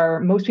 Are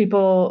most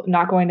people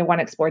not going to want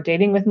to explore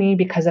dating with me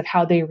because of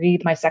how they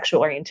read my sexual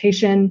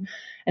orientation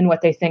and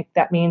what they think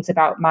that means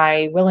about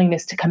my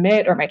willingness to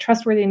commit or my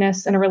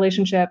trustworthiness in a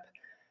relationship?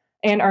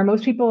 And are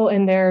most people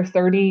in their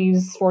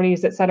 30s,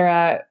 40s,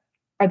 etc.,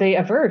 are they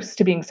averse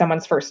to being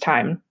someone's first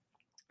time?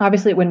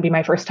 Obviously, it wouldn't be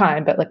my first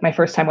time, but like my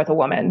first time with a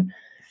woman.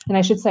 And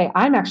I should say,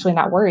 I'm actually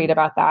not worried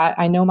about that.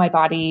 I know my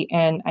body,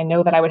 and I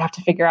know that I would have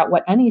to figure out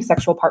what any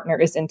sexual partner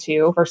is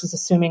into versus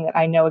assuming that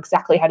I know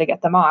exactly how to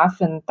get them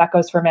off. And that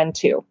goes for men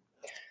too.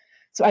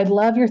 So I'd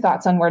love your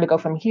thoughts on where to go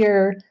from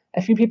here.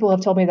 A few people have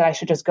told me that I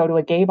should just go to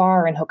a gay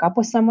bar and hook up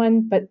with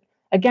someone. But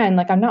again,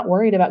 like, I'm not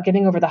worried about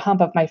getting over the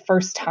hump of my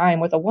first time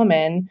with a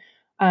woman.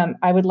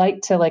 I would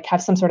like to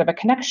have some sort of a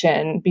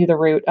connection be the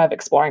root of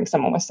exploring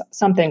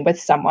something with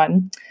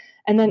someone.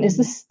 And then is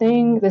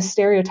this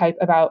stereotype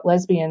about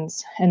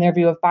lesbians and their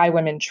view of bi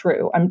women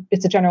true?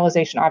 It's a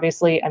generalization,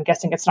 obviously. I'm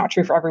guessing it's not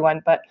true for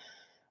everyone. But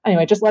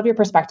anyway, just love your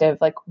perspective.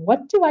 Like,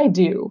 what do I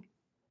do?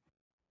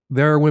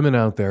 There are women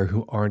out there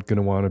who aren't going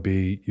to want to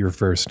be your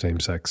first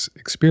same-sex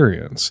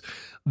experience.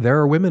 There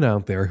are women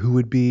out there who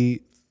would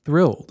be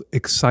thrilled,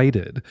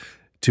 excited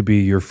to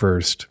be your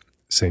first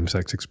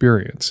same-sex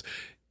experience.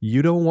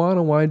 You don't want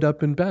to wind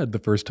up in bed the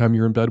first time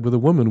you're in bed with a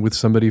woman with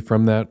somebody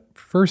from that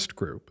first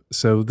group.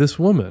 So this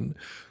woman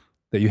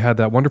that you had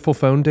that wonderful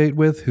phone date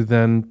with who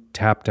then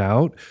tapped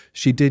out,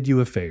 she did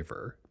you a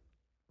favor,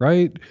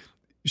 right?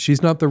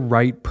 She's not the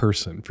right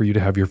person for you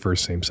to have your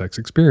first same-sex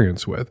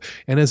experience with.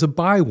 And as a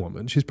bi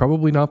woman, she's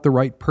probably not the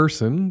right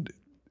person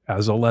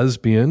as a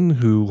lesbian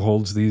who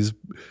holds these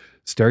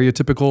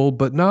stereotypical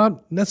but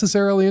not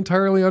necessarily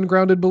entirely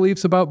ungrounded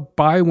beliefs about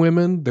bi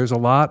women. There's a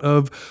lot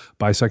of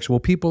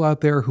bisexual people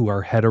out there who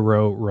are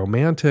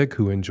hetero-romantic,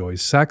 who enjoy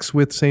sex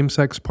with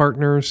same-sex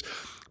partners,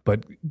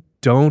 but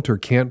don't or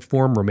can't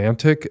form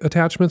romantic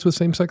attachments with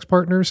same-sex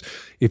partners.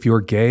 If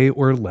you're gay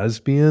or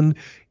lesbian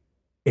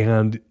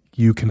and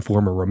you can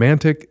form a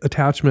romantic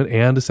attachment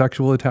and a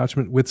sexual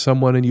attachment with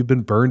someone, and you've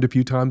been burned a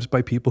few times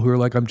by people who are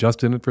like, I'm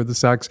just in it for the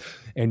sex,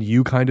 and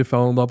you kind of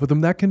fell in love with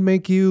them, that can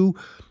make you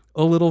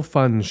a little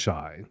fun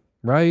shy,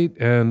 right?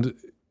 And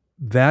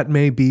that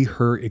may be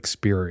her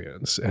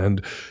experience,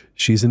 and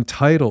she's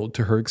entitled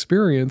to her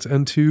experience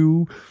and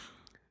to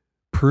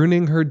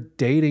pruning her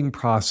dating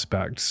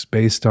prospects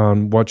based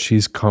on what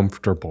she's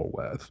comfortable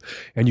with.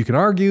 And you can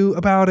argue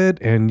about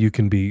it and you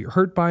can be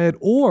hurt by it,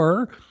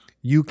 or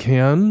you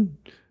can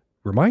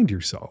remind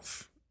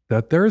yourself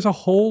that there's a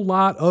whole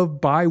lot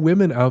of bi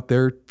women out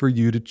there for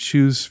you to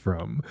choose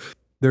from.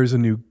 There's a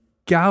new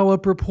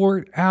Gallup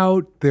report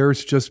out.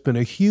 There's just been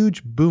a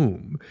huge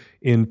boom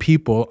in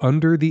people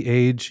under the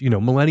age,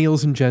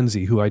 millennials and Gen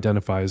Z who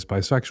identify as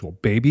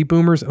bisexual, baby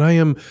boomers. And I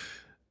am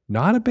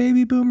not a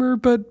baby boomer,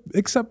 but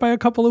except by a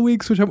couple of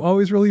weeks, which I'm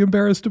always really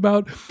embarrassed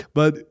about.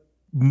 But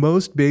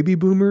most baby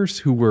boomers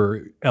who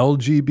were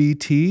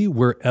LGBT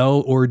were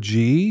L or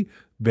G.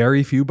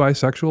 Very few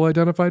bisexual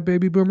identified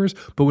baby boomers.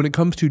 But when it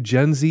comes to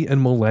Gen Z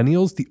and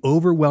millennials, the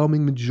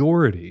overwhelming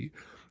majority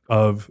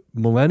of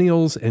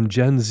millennials and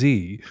Gen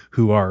Z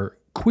who are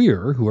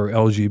queer, who are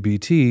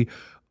LGBT,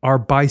 are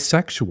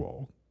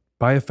bisexual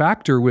by a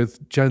factor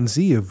with Gen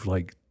Z of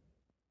like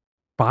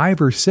 5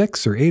 or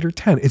 6 or 8 or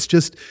 10. It's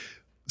just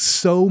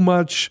so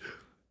much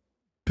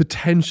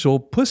potential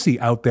pussy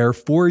out there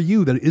for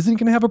you that isn't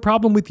going to have a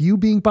problem with you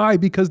being bi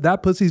because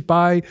that pussy's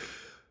bi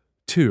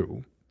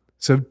too.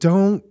 So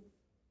don't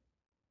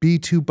be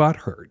too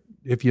butthurt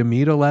if you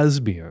meet a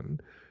lesbian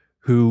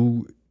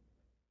who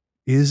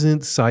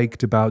isn't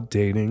psyched about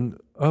dating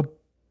a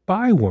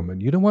bi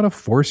woman. You don't want to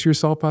force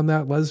yourself on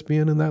that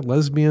lesbian, and that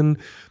lesbian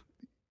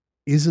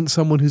isn't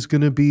someone who's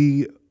going to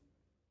be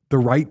the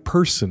right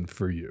person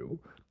for you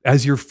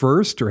as your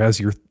first or as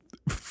your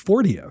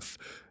 40th,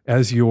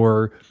 as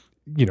your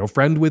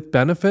friend with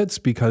benefits,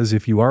 because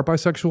if you are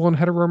bisexual and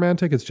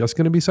heteroromantic, it's just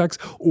going to be sex,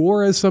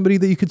 or as somebody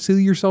that you could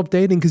see yourself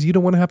dating because you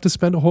don't want to have to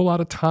spend a whole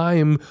lot of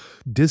time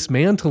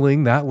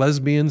dismantling that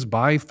lesbian's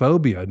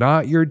biphobia,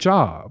 not your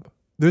job.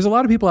 There's a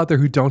lot of people out there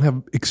who don't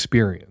have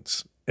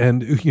experience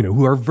and,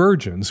 who are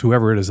virgins,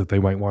 whoever it is that they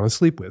might want to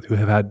sleep with, who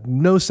have had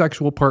no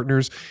sexual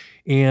partners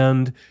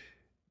and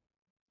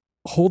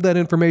hold that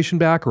information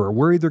back or are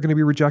worried they're going to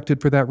be rejected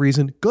for that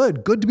reason.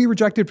 Good to be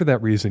rejected for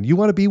that reason. You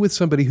want to be with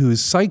somebody who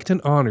is psyched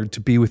and honored to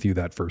be with you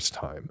that first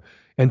time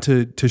and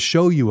to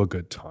show you a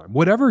good time.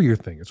 Whatever your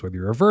thing is, whether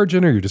you're a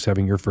virgin or you're just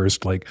having your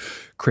first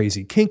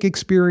crazy kink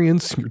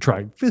experience, you're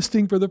trying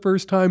fisting for the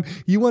first time,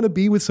 you want to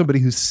be with somebody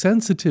who's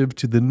sensitive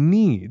to the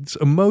needs,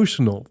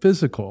 emotional,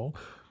 physical,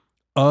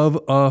 of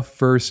a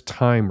first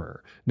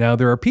timer. Now,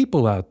 there are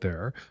people out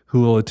there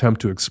who will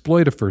attempt to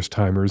exploit a first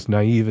timer's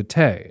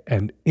naivete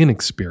and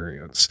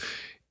inexperience.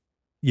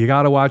 You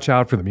got to watch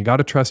out for them. You got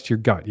to trust your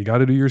gut. You got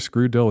to do your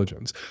screw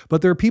diligence.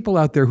 But there are people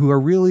out there who are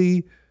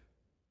really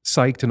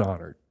psyched and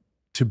honored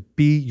to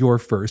be your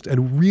first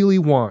and really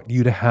want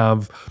you to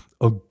have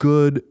a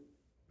good,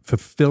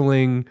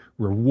 fulfilling,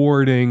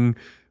 rewarding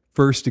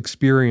first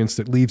experience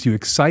that leaves you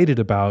excited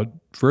about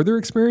further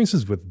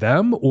experiences with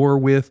them or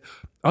with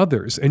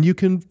others. And you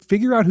can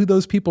figure out who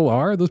those people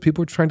are. Those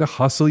people are trying to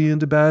hustle you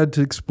into bed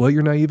to exploit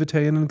your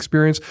naivete and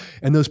experience.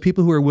 And those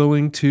people who are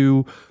willing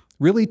to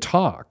really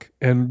talk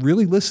and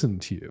really listen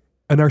to you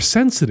and are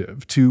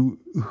sensitive to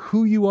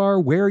who you are,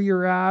 where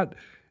you're at.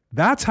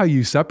 That's how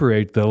you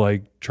separate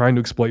the trying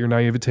to exploit your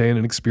naivete and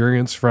an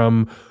experience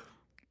from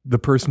the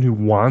person who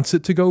wants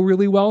it to go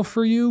really well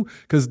for you.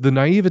 Because the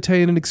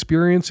naivete and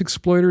inexperienced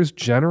exploiters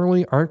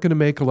generally aren't going to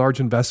make a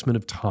large investment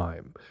of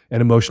time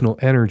and emotional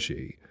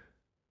energy.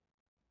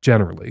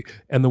 Generally.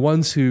 And the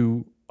ones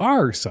who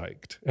are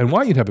psyched and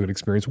want you to have a good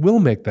experience will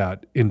make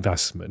that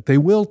investment. They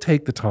will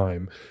take the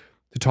time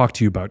to talk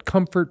to you about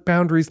comfort,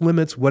 boundaries,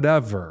 limits,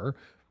 whatever,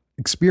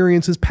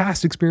 experiences,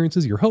 past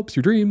experiences, your hopes,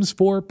 your dreams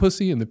for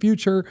pussy in the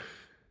future,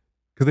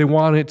 because they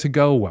want it to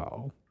go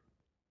well.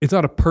 It's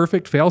not a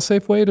perfect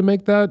fail-safe way to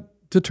make that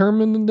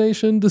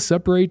determination to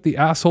separate the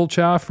asshole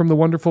chaff from the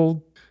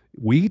wonderful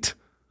wheat,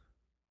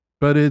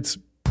 but it's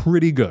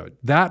pretty good.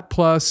 That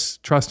plus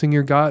trusting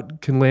your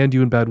gut can land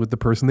you in bed with the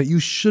person that you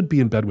should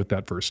be in bed with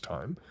that first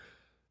time.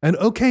 And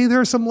okay, there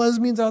are some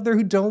lesbians out there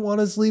who don't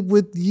want to sleep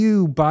with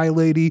you, bi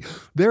lady.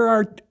 There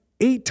are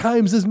 8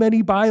 times as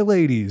many bi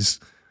ladies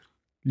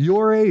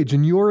your age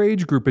and your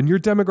age group and your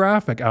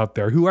demographic out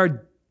there who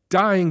are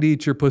dying to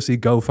eat your pussy.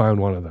 Go find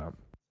one of them.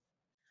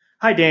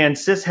 Hi, Dan.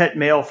 Cishet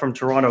male from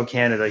Toronto,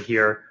 Canada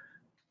here.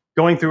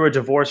 Going through a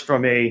divorce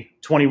from a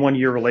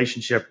 21-year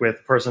relationship with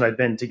a person I've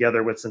been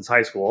together with since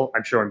high school.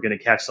 I'm sure I'm going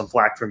to catch some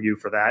flack from you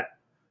for that.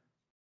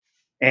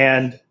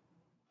 And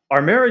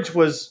our marriage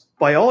was,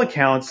 by all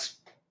accounts,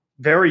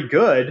 very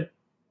good,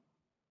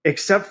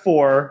 except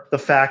for the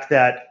fact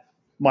that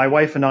my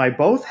wife and I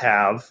both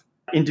have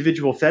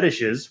individual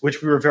fetishes,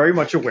 which we were very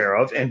much aware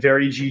of and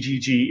very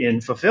GGG in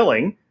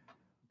fulfilling.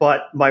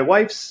 But my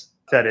wife's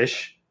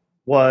fetish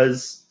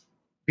was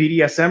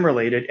BDSM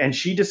related, and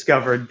she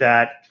discovered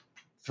that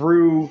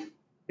through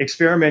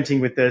experimenting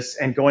with this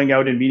and going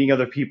out and meeting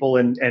other people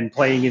and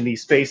playing in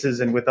these spaces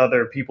and with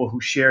other people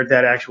who shared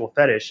that actual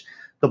fetish,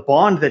 the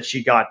bond that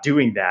she got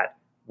doing that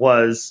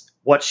was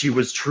what she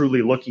was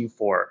truly looking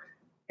for.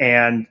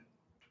 And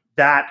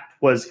that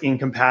was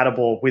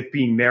incompatible with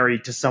being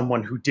married to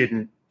someone who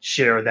didn't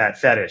share that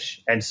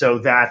fetish. And so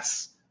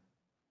that's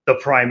the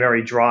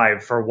primary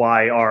drive for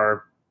why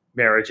our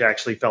marriage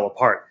actually fell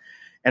apart.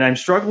 And I'm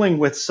struggling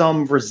with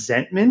some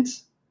resentment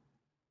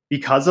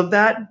because of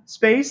that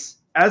space.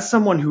 As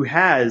someone who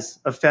has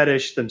a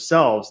fetish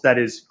themselves that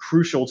is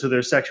crucial to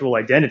their sexual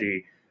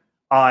identity,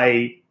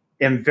 I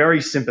am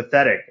very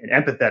sympathetic and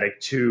empathetic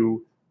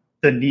to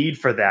the need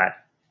for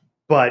that.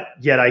 But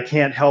yet I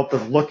can't help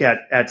but look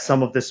at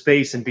some of the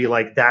space and be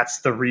like,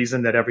 that's the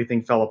reason that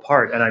everything fell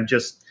apart. And I'm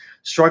just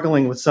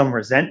struggling with some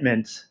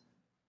resentment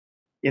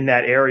in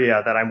that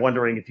area that I'm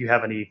wondering if you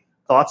have any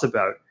thoughts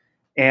about.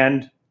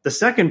 And the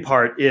second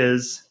part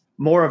is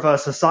more of a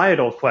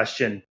societal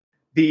question.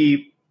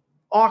 The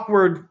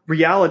awkward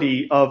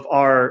reality of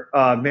our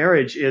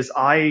marriage is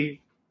I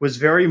was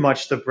very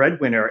much the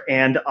breadwinner,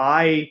 and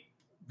I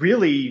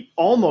really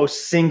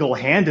almost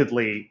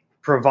single-handedly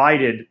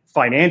provided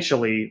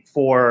financially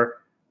for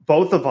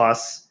both of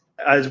us,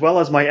 as well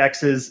as my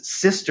ex's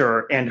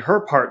sister and her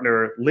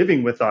partner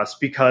living with us,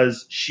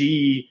 because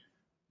she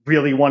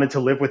really wanted to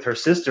live with her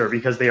sister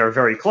because they are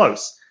very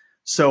close.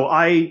 So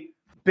I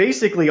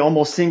basically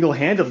almost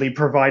single-handedly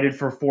provided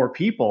for 4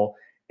 people.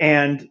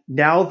 And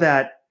now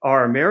that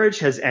our marriage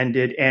has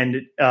ended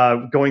and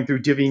going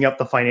through divvying up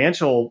the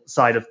financial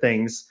side of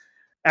things,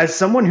 as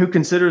someone who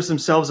considers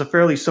themselves a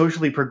fairly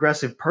socially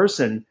progressive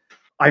person,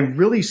 I'm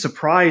really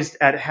surprised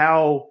at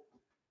how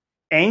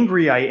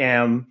angry I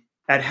am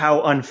at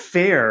how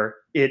unfair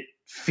it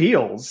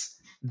feels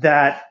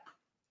that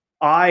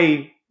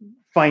I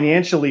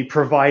financially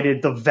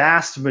provided the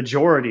vast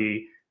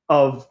majority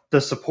of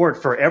the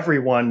support for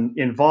everyone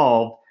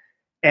involved.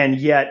 And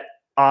yet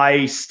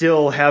I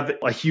still have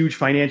a huge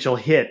financial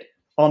hit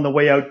on the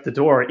way out the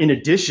door, in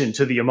addition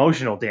to the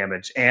emotional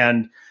damage.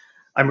 And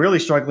I'm really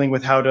struggling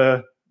with how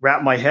to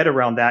wrap my head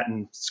around that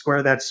and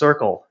square that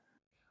circle.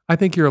 I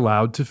think you're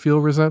allowed to feel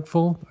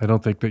resentful. I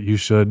don't think that you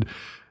should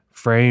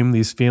frame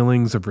these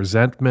feelings of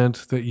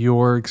resentment that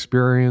you're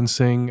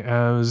experiencing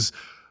as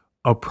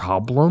a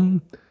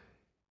problem.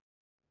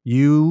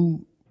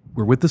 You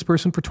were with this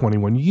person for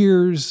 21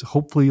 years.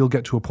 Hopefully you'll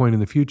get to a point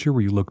in the future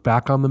where you look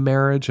back on the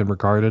marriage and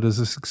regard it as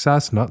a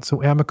success, not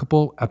so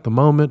amicable at the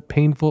moment,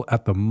 painful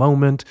at the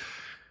moment.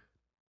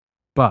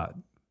 But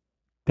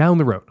down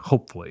the road,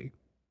 hopefully,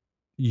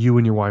 you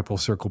and your wife will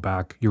circle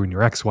back, you and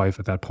your ex-wife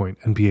at that point,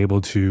 and be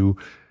able to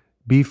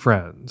be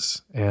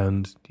friends.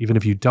 And even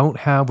if you don't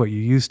have what you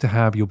used to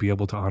have, you'll be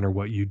able to honor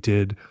what you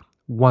did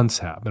once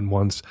have and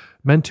once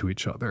meant to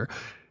each other.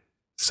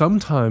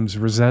 Sometimes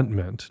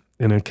resentment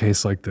in a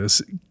case like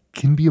this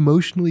can be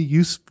emotionally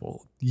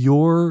useful.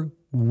 You're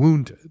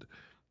wounded.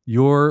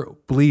 You're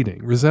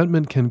bleeding.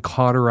 Resentment can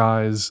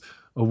cauterize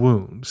a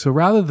wound. So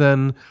rather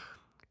than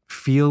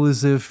feel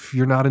as if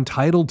you're not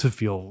entitled to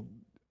feel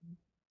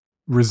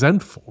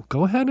resentful,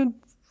 go ahead and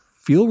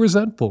feel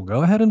resentful.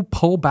 Go ahead and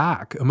pull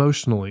back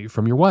emotionally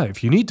from your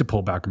wife. You need to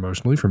pull back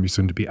emotionally from your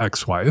soon-to-be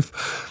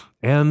ex-wife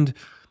and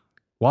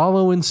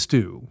wallow and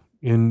stew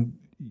in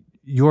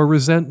your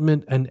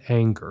resentment and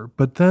anger,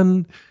 but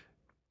then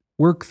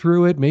work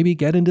through it, maybe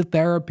get into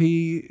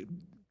therapy,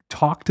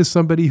 talk to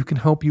somebody who can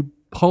help you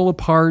pull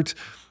apart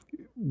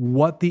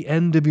what the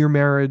end of your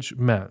marriage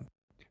meant.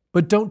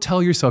 But don't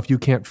tell yourself you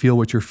can't feel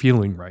what you're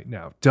feeling right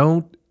now.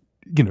 Don't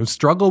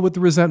struggle with the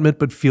resentment,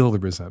 but feel the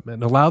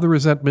resentment and allow the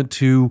resentment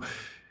to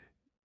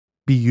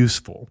be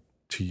useful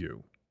to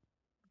you.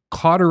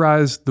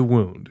 Cauterize the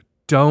wound.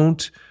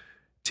 Don't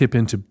tip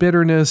into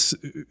bitterness,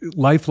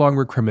 lifelong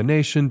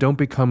recrimination. Don't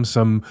become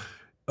some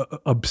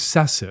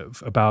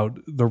obsessive about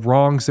the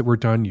wrongs that were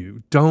done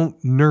you.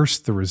 Don't nurse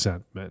the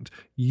resentment.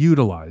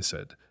 Utilize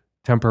it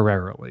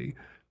temporarily.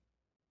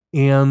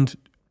 And,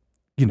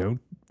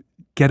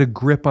 get a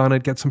grip on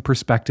it, get some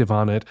perspective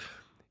on it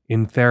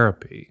in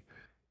therapy.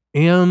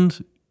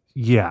 And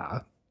yeah,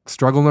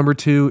 struggle number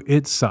 2,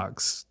 it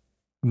sucks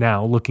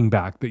now looking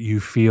back that you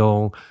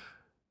feel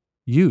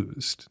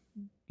used.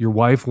 Your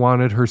wife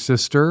wanted her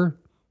sister,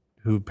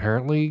 who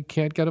apparently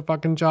can't get a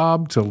fucking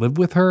job, to live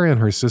with her, and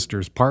her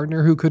sister's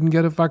partner who couldn't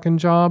get a fucking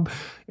job.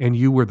 And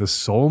you were the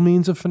sole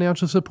means of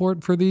financial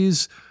support for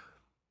these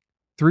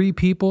 3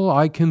 people.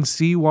 I can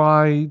see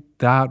why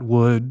that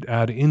would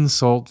add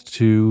insult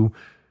to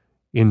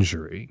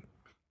injury.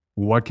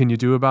 What can you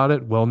do about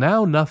it? Well,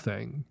 now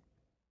nothing.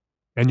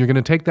 And you're going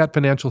to take that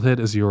financial hit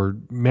as your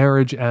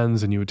marriage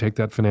ends, and you would take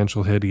that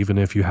financial hit even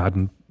if you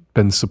hadn't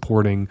been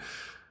supporting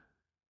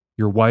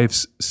your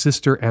wife's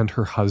sister and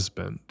her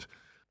husband.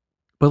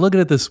 But look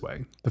at it this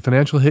way. The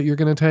financial hit you're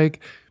going to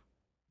take,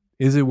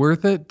 is it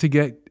worth it to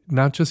get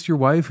not just your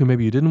wife, who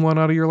maybe you didn't want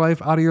out of your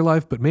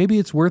life, but maybe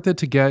it's worth it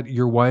to get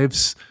your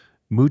wife's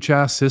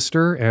mooch-ass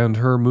sister and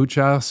her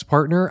mooch-ass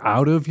partner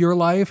out of your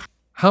life?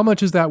 How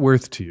much is that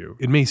worth to you?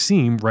 It may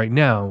seem right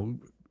now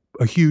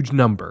a huge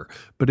number,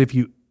 but if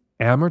you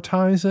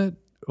amortize it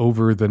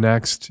over the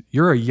next,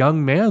 you're a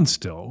young man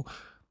still,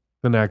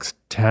 the next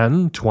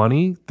 10,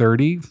 20,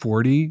 30,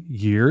 40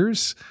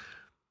 years,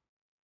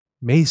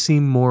 may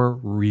seem more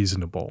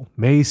reasonable,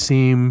 may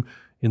seem,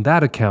 in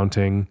that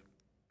accounting,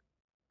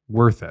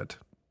 worth it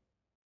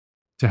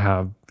to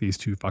have these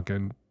 2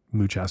 fucking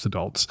mooch-ass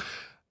adults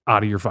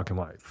out of your fucking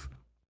life.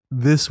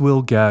 This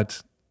will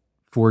get,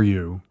 for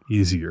you,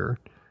 easier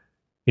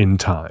in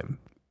time.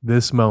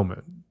 This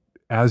moment,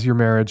 as your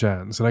marriage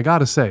ends. And I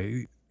gotta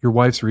say, your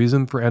wife's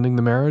reason for ending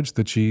the marriage,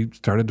 that she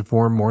started to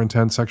form more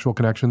intense sexual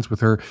connections with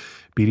her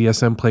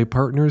BDSM play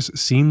partners,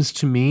 seems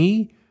to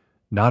me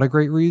not a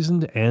great reason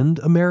to end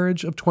a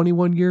marriage of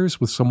 21 years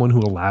with someone who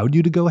allowed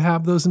you to go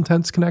have those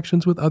intense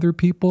connections with other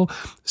people.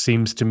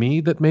 Seems to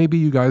me that maybe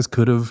you guys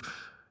could have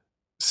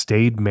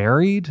stayed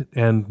married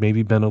and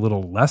maybe been a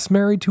little less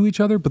married to each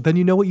other. But then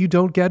you know what you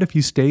don't get if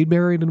you stayed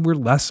married and were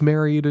less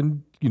married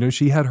and,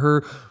 she had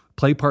her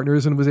play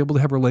partners and was able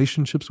to have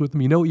relationships with them.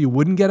 You know what you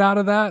wouldn't get out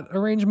of that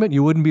arrangement?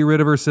 You wouldn't be rid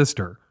of her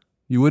sister.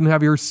 You wouldn't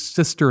have your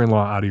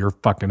sister-in-law out of your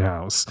fucking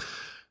house.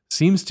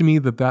 Seems to me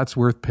that that's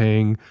worth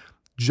paying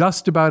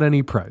just about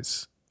any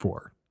price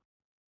for.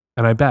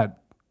 And I bet,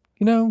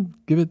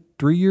 give it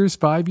 3 years,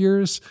 5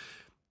 years,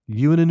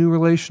 you in a new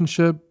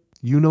relationship,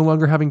 you no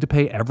longer having to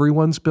pay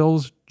everyone's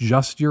bills,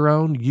 just your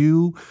own,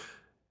 you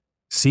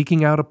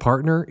seeking out a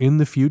partner in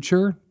the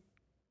future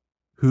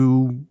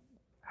who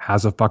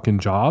has a fucking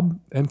job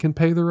and can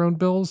pay their own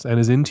bills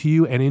and is into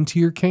you and into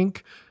your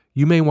kink,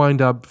 you may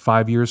wind up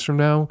 5 years from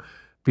now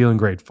feeling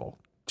grateful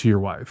to your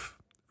wife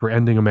for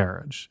ending a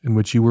marriage in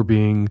which you were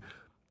being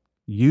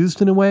used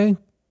in a way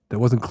that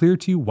wasn't clear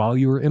to you while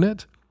you were in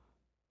it,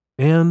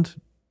 and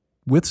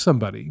with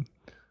somebody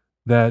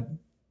that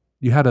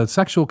you had a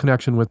sexual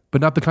connection with,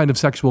 but not the kind of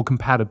sexual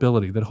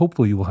compatibility that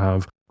hopefully you will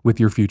have with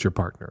your future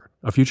partner.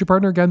 A future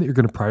partner, again, that you're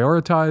going to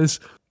prioritize,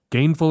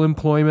 gainful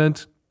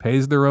employment,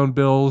 pays their own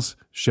bills,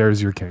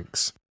 shares your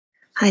kinks.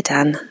 Hi,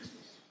 Dan.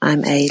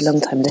 I'm a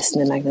long-time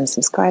listener, Magnum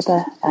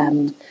subscriber,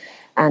 and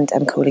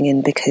I'm calling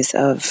in because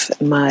of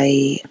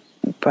my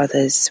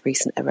brother's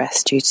recent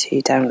arrest due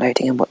to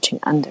downloading and watching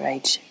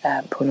underage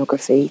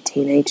pornography,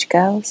 teenage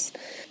girls.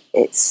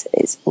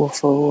 It's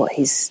awful what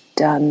he's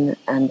done,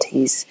 and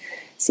he's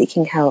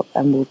seeking help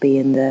and will be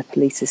in the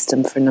police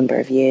system for a number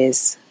of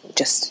years,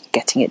 just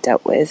getting it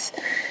dealt with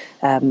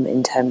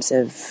in terms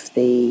of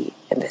the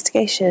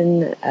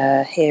investigation,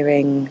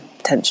 hearing,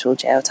 potential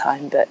jail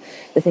time. But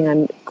the thing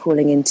I'm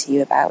calling into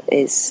you about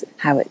is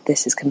how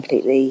this has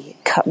completely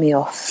cut me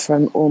off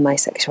from all my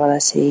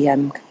sexuality.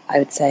 I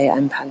would say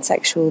I'm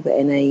pansexual, but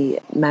in a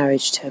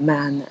marriage to a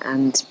man,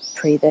 and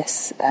pre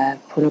this,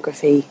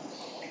 pornography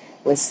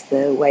was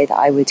the way that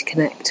I would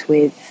connect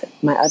with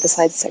my other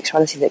side of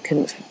sexuality that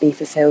couldn't be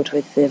fulfilled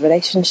with the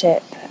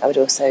relationship. I would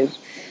also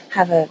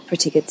have a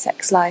pretty good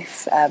sex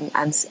life, and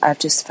I've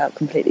just felt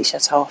completely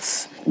shut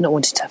off, not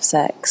wanting to have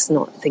sex,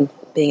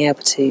 being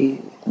able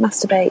to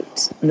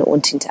masturbate, not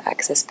wanting to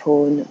access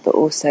porn, but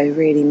also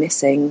really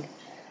missing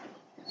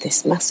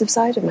this massive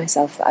side of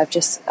myself that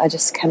I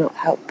just cannot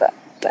help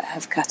but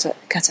have cut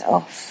it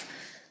off.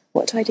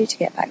 What do I do to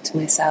get back to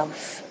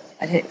myself?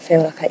 I don't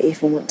feel like I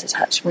even want to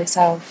touch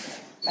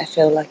myself. I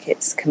feel like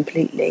it's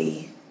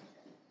completely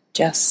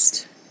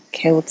just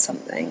killed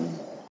something.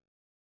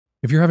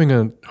 If you're having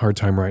a hard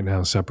time right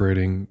now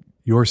separating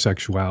your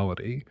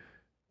sexuality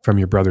from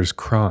your brother's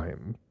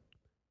crime,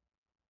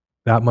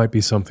 that might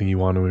be something you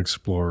want to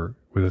explore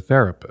with a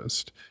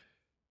therapist.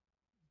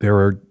 There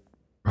are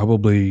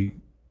probably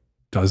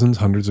dozens,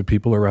 hundreds of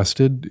people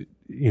arrested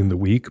in the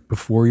week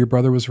before your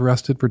brother was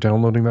arrested for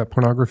downloading that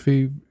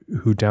pornography,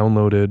 who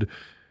downloaded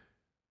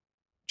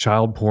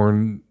child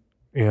porn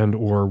and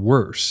or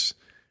worse.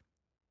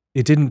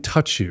 It didn't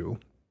touch you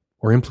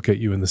or implicate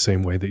you in the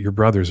same way that your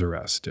brother's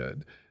arrest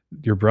did.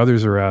 Your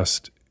brother's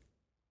arrest,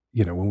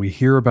 when we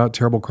hear about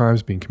terrible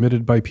crimes being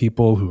committed by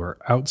people who are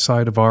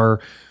outside of our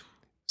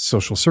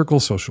social circle,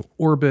 social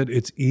orbit,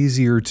 it's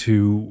easier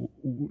to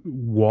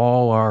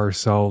wall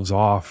ourselves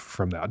off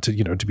from that,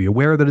 to be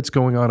aware that it's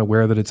going on,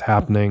 aware that it's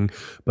happening,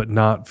 but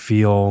not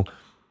feel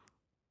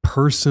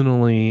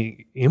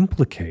personally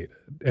implicated.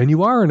 And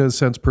you are, in a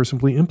sense,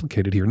 personally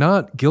implicated here.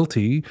 Not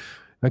guilty,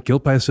 not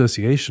guilt by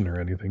association or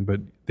anything,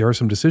 but there are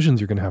some decisions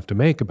you're going to have to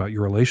make about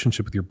your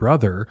relationship with your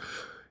brother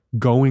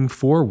going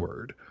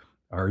forward.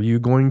 Are you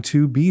going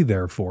to be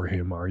there for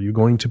him? Are you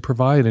going to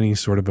provide any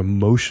sort of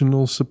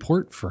emotional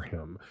support for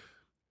him?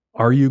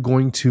 Are you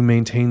going to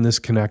maintain this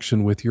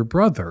connection with your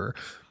brother?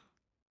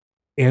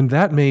 And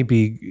that may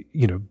be,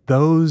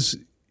 those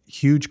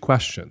huge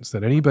questions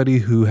that anybody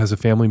who has a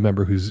family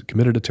member who's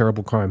committed a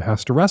terrible crime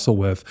has to wrestle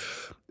with,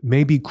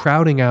 may be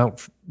crowding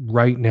out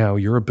right now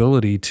your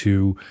ability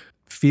to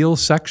feel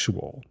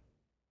sexual.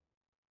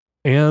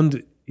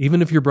 And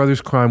even if your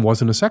brother's crime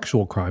wasn't a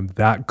sexual crime,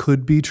 that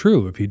could be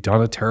true. If he'd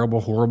done a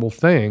terrible, horrible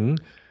thing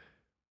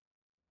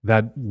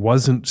that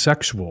wasn't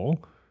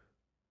sexual,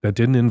 that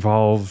didn't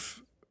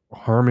involve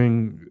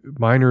harming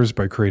minors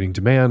by creating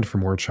demand for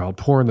more child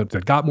porn,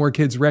 that got more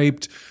kids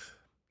raped,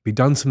 if he'd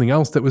done something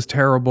else that was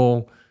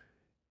terrible,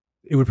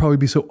 it would probably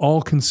be so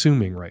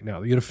all-consuming right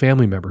now that you had a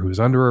family member who is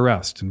under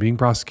arrest and being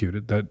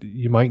prosecuted that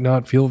you might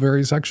not feel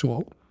very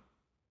sexual,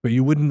 but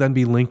you wouldn't then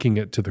be linking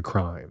it to the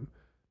crime.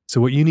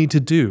 So what you need to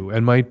do,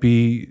 and might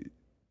be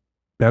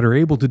better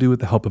able to do with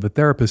the help of a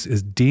therapist,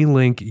 is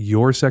de-link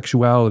your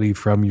sexuality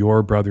from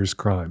your brother's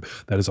crime.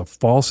 That is a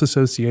false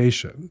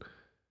association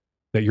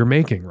that you're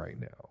making right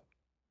now.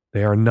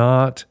 They are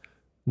not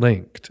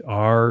linked.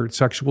 Our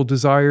sexual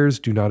desires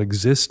do not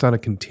exist on a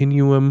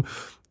continuum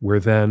where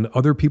then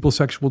other people's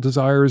sexual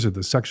desires or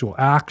the sexual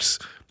acts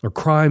or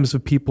crimes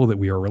of people that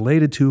we are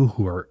related to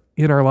who are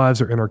in our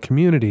lives or in our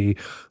community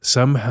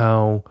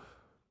somehow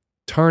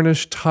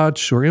tarnish,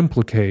 touch, or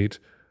implicate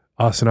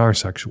us and our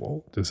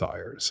sexual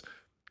desires.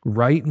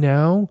 Right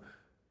now,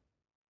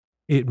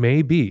 it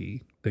may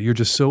be that you're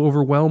just so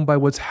overwhelmed by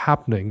what's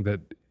happening that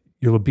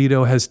your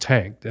libido has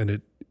tanked and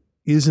it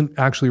isn't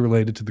actually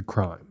related to the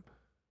crime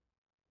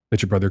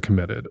that your brother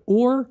committed.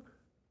 Or,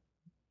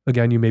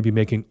 again, you may be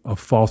making a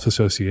false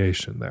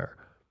association there.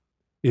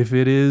 If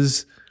it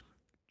is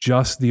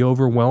just the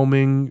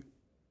overwhelming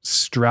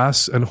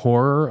stress and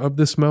horror of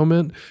this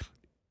moment,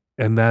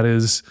 and that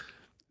is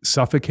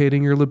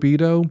suffocating your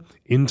libido,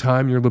 in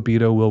time your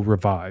libido will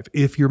revive.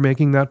 If you're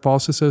making that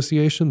false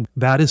association,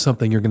 that is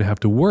something you're going to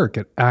have to work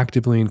at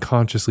actively and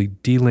consciously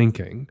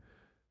delinking.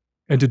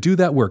 And to do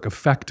that work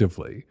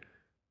effectively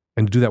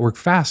and to do that work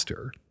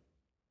faster,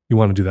 you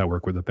want to do that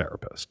work with a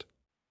therapist.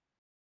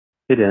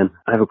 Hey, Dan.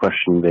 I have a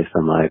question based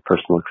on my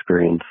personal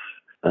experience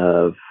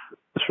of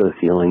sort of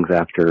feelings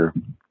after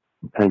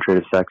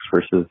penetrative sex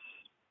versus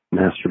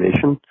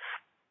masturbation.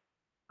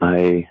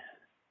 I've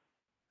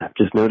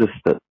just noticed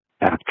that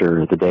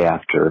after the day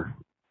after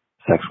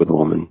sex with a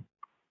woman,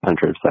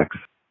 penetrative sex,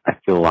 I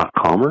feel a lot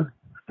calmer.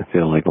 I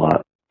feel like a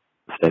lot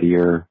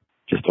steadier.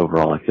 Just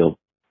overall, I feel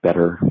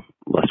better,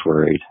 less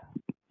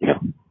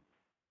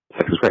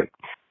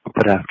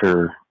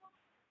after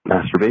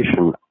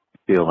masturbation, I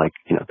feel like,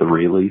 the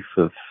relief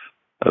of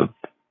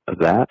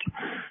that,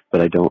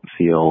 but I don't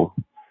feel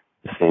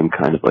the same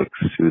kind of like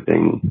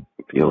soothing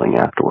feeling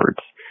afterwards.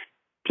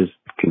 Just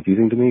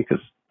confusing to me,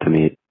 because to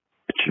me it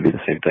should be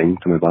the same thing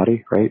to my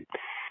body, right?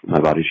 My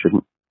body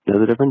shouldn't know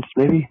the difference,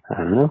 maybe.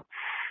 I don't know.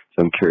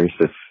 So I'm curious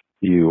if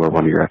you or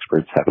one of your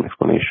experts have an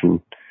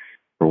explanation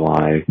for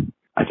why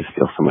I just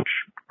feel so much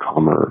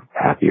calmer,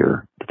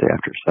 happier the day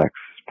after sex,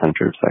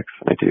 penetrative sex,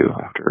 than I do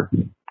after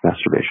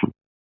masturbation.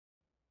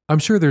 I'm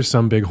sure there's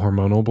some big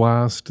hormonal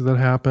blast that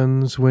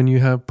happens when you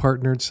have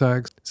partnered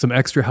sex, some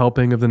extra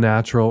helping of the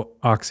natural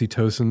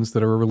oxytocins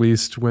that are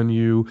released when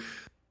you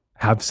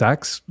have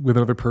sex with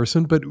another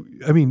person. But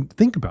I mean,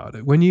 think about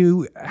it. When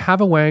you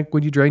have a wank,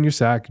 when you drain your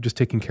sack, you're just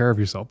taking care of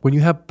yourself. When you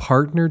have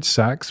partnered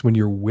sex, when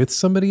you're with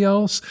somebody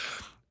else,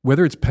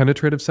 whether it's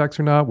penetrative sex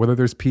or not, whether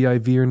there's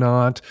PIV or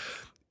not,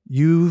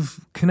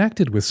 you've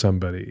connected with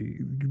somebody.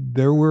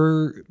 There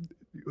were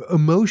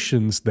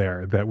emotions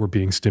there that were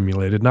being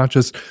stimulated, not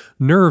just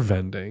nerve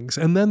endings.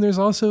 And then there's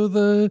also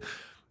the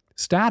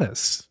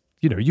status.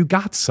 You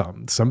got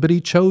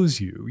somebody chose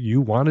you. You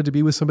wanted to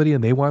be with somebody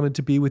and they wanted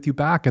to be with you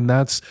back. And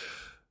that's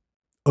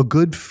a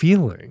good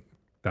feeling.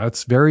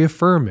 That's very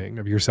affirming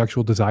of your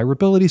sexual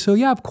desirability. So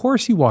yeah, of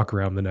course you walk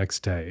around the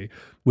next day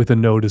with a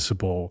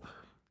noticeable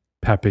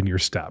pep in your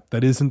step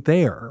that isn't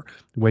there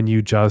when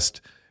you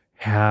just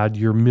had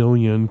your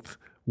millionth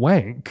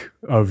wank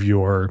of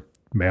your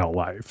male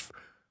life.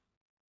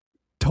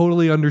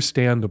 Totally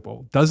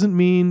understandable. Doesn't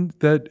mean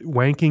that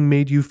wanking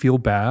made you feel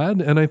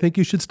bad. And I think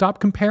you should stop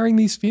comparing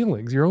these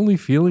feelings. You're only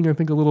feeling, I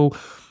think, a little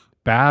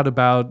bad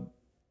about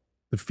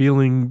the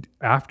feeling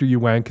after you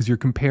wank because you're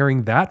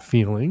comparing that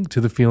feeling to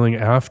the feeling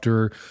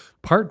after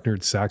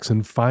partnered sex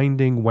and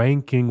finding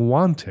wanking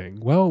wanting.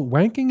 Well,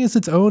 wanking is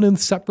its own and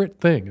separate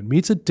thing. It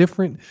meets a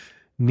different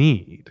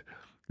need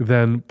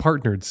than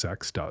partnered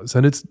sex does.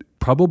 And it's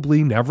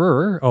probably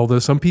never, although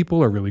some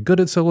people are really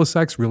good at solo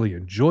sex, really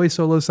enjoy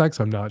solo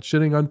sex. I'm not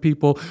shitting on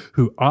people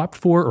who opt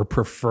for or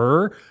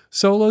prefer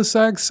solo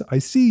sex. I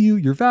see you,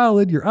 you're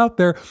valid, you're out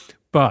there.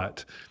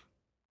 But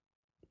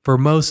for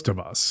most of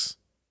us,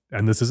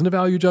 and this isn't a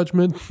value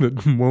judgment,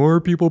 that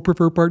more people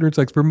prefer partnered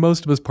sex. For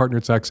most of us,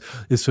 partnered sex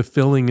is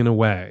fulfilling in a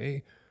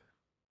way.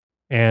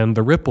 And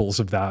the ripples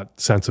of that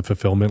sense of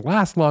fulfillment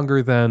last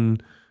longer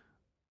than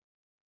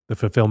the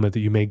fulfillment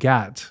that you may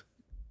get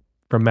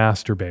from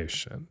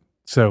masturbation.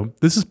 So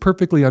this is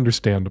perfectly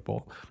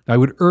understandable. I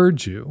would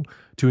urge you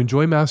to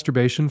enjoy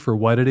masturbation for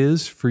what it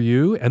is for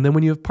you. And then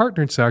when you have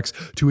partnered sex,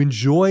 to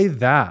enjoy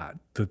that,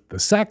 the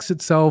sex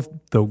itself,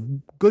 the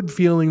good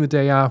feeling the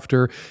day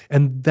after,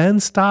 and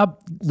then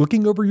stop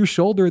looking over your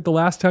shoulder at the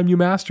last time you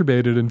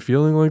masturbated and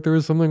feeling like there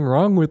was something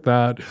wrong with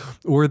that,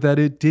 or that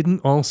it didn't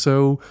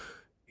also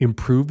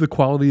improve the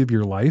quality of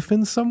your life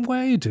in some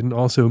way. It didn't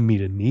also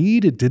meet a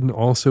need. It didn't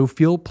also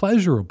feel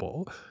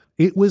pleasurable.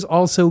 It was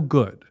also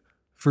good.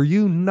 For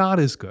you, not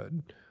as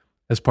good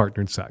as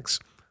partnered sex.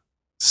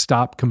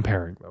 Stop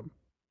comparing them.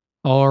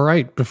 All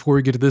right, before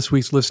we get to this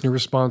week's listener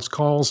response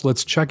calls,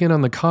 let's check in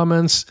on the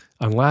comments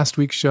on last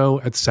week's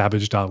show at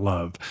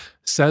savage.love.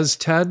 Says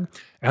Ted,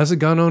 as a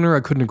gun owner, I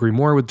couldn't agree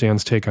more with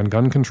Dan's take on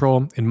gun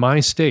control. In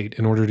my state,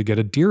 in order to get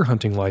a deer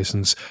hunting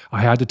license,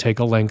 I had to take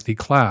a lengthy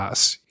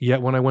class.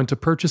 Yet when I went to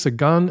purchase a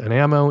gun and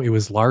ammo, it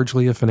was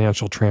largely a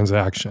financial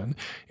transaction.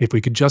 If we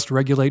could just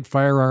regulate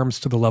firearms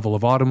to the level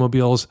of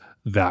automobiles,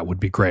 that would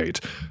be great.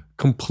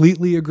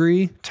 Completely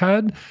agree,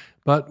 Ted.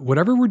 But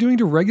whatever we're doing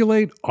to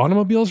regulate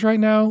automobiles right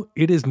now,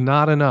 it is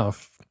not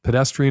enough.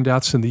 Pedestrian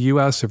deaths in the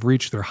U.S. have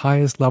reached their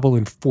highest level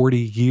in 40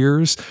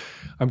 years.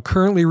 I'm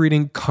currently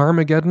reading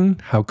Carmageddon,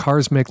 How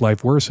Cars Make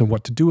Life Worse and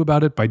What to Do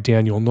About It by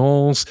Daniel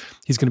Knowles.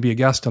 He's going to be a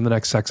guest on the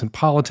next Sex and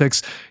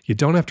Politics. You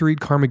don't have to read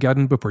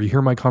Carmageddon before you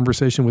hear my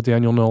conversation with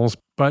Daniel Knowles,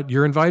 but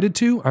you're invited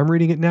to. I'm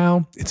reading it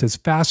now. It's as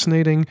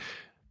fascinating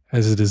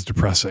as it is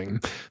depressing.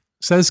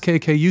 Says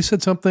KK, you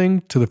said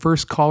something to the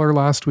first caller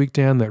last week,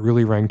 Dan, that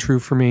really rang true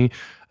for me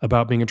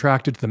about being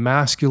attracted to the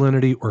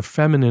masculinity or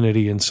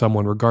femininity in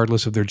someone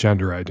regardless of their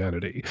gender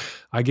identity.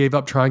 I gave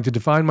up trying to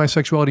define my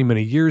sexuality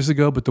many years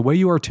ago, but the way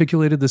you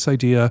articulated this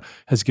idea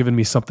has given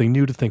me something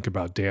new to think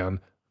about, Dan.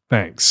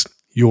 Thanks.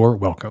 You're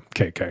welcome,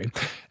 KK.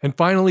 And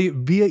finally,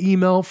 via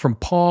email from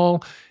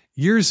Paul.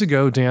 Years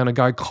ago, Dan, a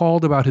guy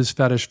called about his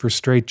fetish for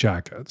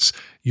straitjackets.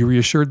 You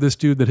reassured this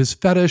dude that his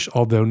fetish,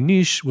 although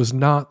niche, was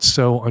not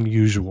so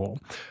unusual.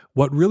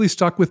 What really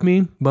stuck with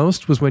me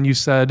most was when you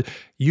said,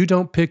 you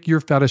don't pick your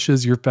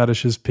fetishes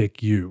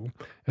pick you.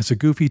 As a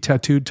goofy,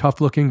 tattooed,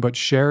 tough-looking, but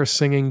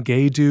Cher-singing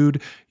gay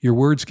dude, your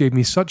words gave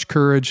me such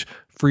courage,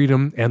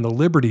 freedom, and the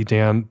liberty,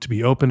 Dan, to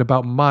be open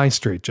about my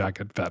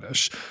straitjacket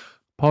fetish.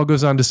 Paul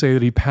goes on to say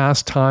that he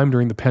passed time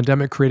during the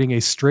pandemic creating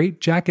a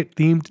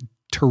straitjacket-themed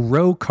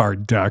tarot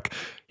card deck.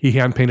 He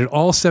hand-painted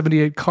all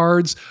 78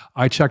 cards.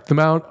 I checked them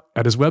out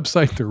at his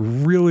website. They're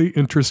really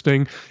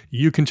interesting.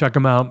 You can check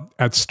them out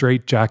at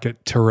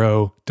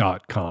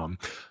straitjackettarot.com.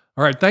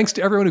 All right, thanks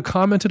to everyone who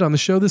commented on the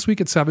show this week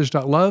at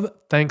savage.love.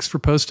 Thanks for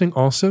posting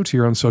also to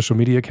your own social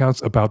media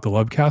accounts about the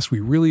Lovecast.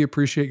 We really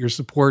appreciate your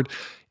support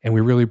and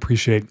we really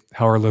appreciate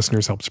how our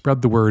listeners help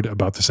spread the word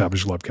about the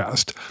Savage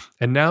Lovecast.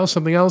 And now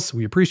something else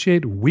we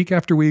appreciate week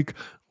after week,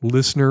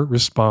 listener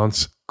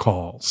response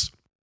calls.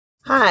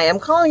 Hi, I'm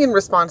calling in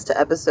response to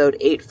episode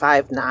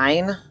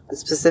 859,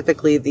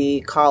 specifically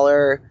the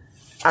caller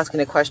asking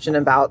a question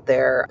about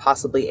their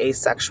possibly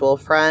asexual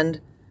friend.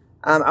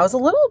 I was a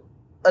little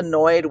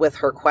annoyed with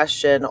her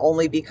question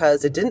only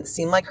because it didn't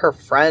seem like her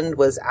friend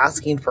was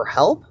asking for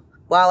help.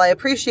 While I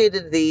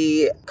appreciated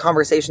the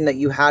conversation that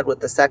you had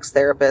with the sex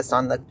therapist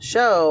on the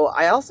show,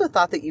 I also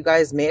thought that you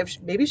guys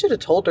maybe should have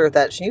told her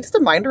that she needs to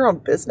mind her own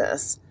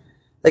business.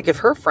 Like, if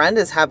her friend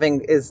is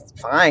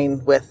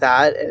fine with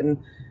that and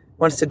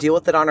wants to deal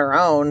with it on her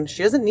own,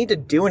 she doesn't need to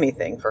do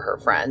anything for her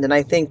friend. And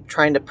I think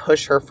trying to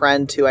push her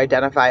friend to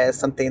identify as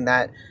something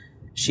that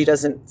she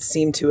doesn't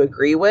seem to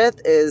agree with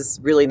is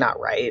really not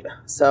right.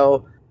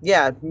 So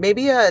yeah,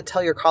 maybe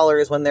tell your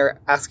callers when they're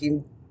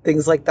asking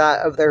things like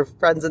that of their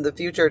friends in the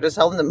future, to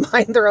tell them to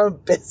mind their own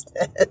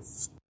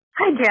business.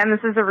 Hi, Dan.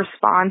 This is a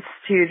response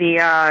to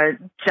the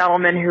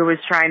gentleman who was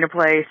trying to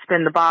play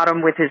spin the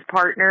bottom with his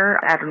partner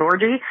at an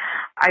orgy.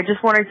 I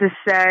just wanted to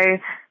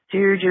say,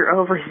 dude, you're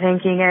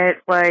overthinking it.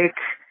 Like,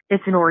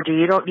 it's an orgy.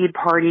 You don't need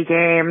party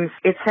games.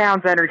 It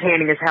sounds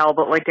entertaining as hell,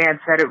 but like Dan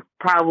said, it would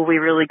probably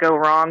really go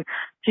wrong.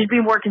 You'd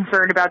be more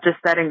concerned about just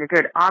setting a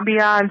good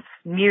ambiance,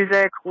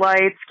 music,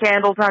 lights,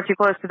 candles not too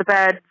close to the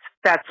bed,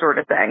 that sort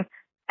of thing.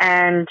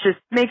 And just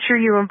make sure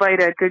you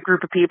invite a good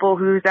group of people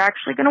who's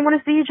actually going to want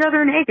to see each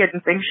other naked,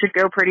 and things should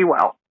go pretty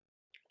well.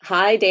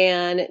 Hi,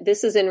 Dan.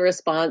 This is in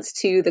response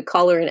to the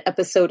caller in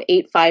episode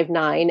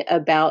 859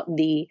 about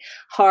the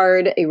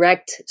hard,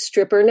 erect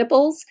stripper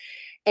nipples.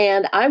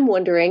 And I'm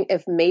wondering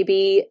if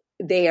maybe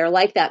they are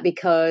like that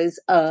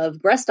because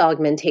of breast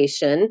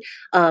augmentation.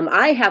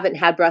 I haven't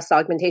had breast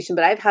augmentation,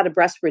 but I've had a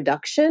breast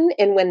reduction.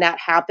 And when that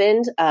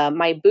happened,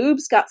 my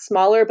boobs got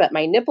smaller, but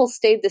my nipples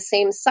stayed the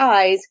same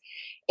size.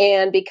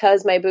 And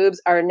because my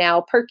boobs are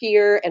now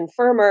perkier and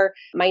firmer,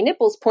 my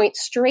nipples point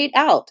straight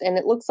out. And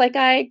it looks like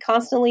I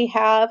constantly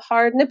have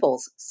hard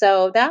nipples.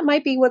 So that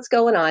might be what's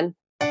going on.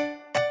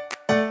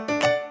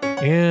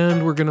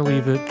 And we're going to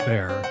leave it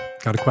there.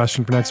 Got a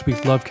question for next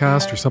week's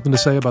Lovecast or something to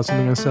say about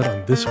something I said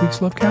on this week's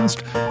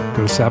Lovecast?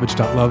 Go to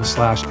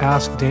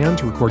savage.love/askdan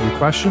to record your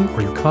question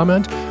or your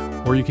comment.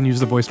 Or you can use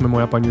the voice memo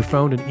app on your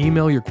phone and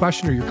email your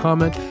question or your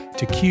comment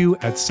to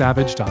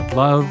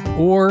q@savage.love,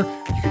 or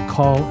you can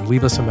call and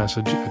leave us a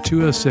message at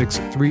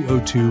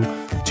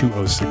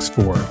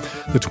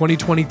 206-302-2064. The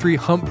 2023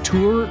 Hump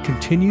Tour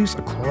continues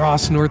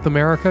across North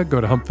America.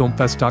 Go to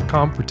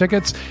humpfilmfest.com for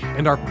tickets.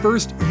 And our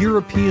first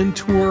European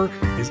tour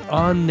is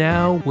on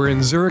now. We're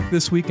in Zurich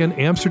this weekend,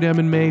 Amsterdam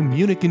in May,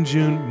 Munich in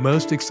June.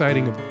 Most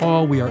exciting of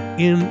all, we are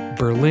in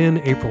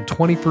Berlin April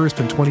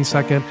 21st and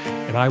 22nd,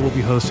 and I will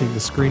be hosting the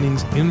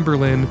screenings in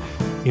Berlin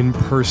in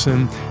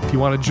person. If you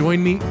want to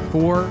join me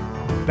for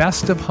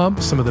Best of Hump,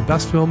 some of the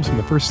best films from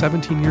the first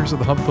 17 years of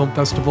the Hump Film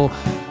Festival,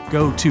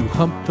 go to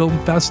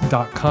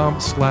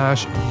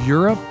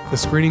humpfilmfest.com/Europe. The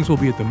screenings will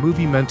be at the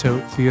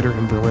Movimento Theater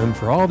in Berlin.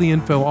 For all the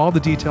info, all the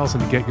details,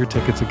 and to get your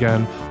tickets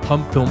again,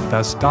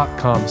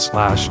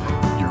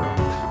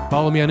 humpfilmfest.com/Europe.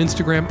 Follow me on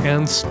Instagram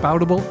and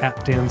Spoutable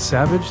at Dan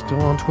Savage,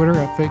 still on Twitter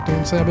at Fake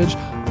Dan Savage.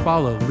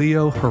 Follow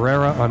Leo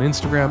Herrera on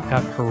Instagram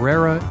at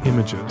Herrera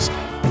Images.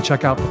 And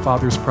check out the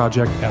Fathers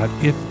Project at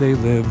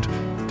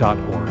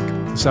iftheylived.org.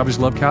 The Savage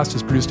Lovecast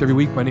is produced every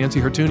week by Nancy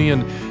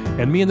Hartunian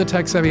and me and the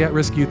Tech Savvy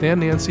At-Risk Youth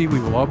and Nancy. We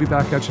will all be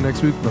back at you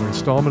next week with an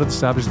installment of the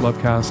Savage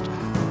Lovecast.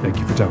 Thank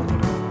you for downloading.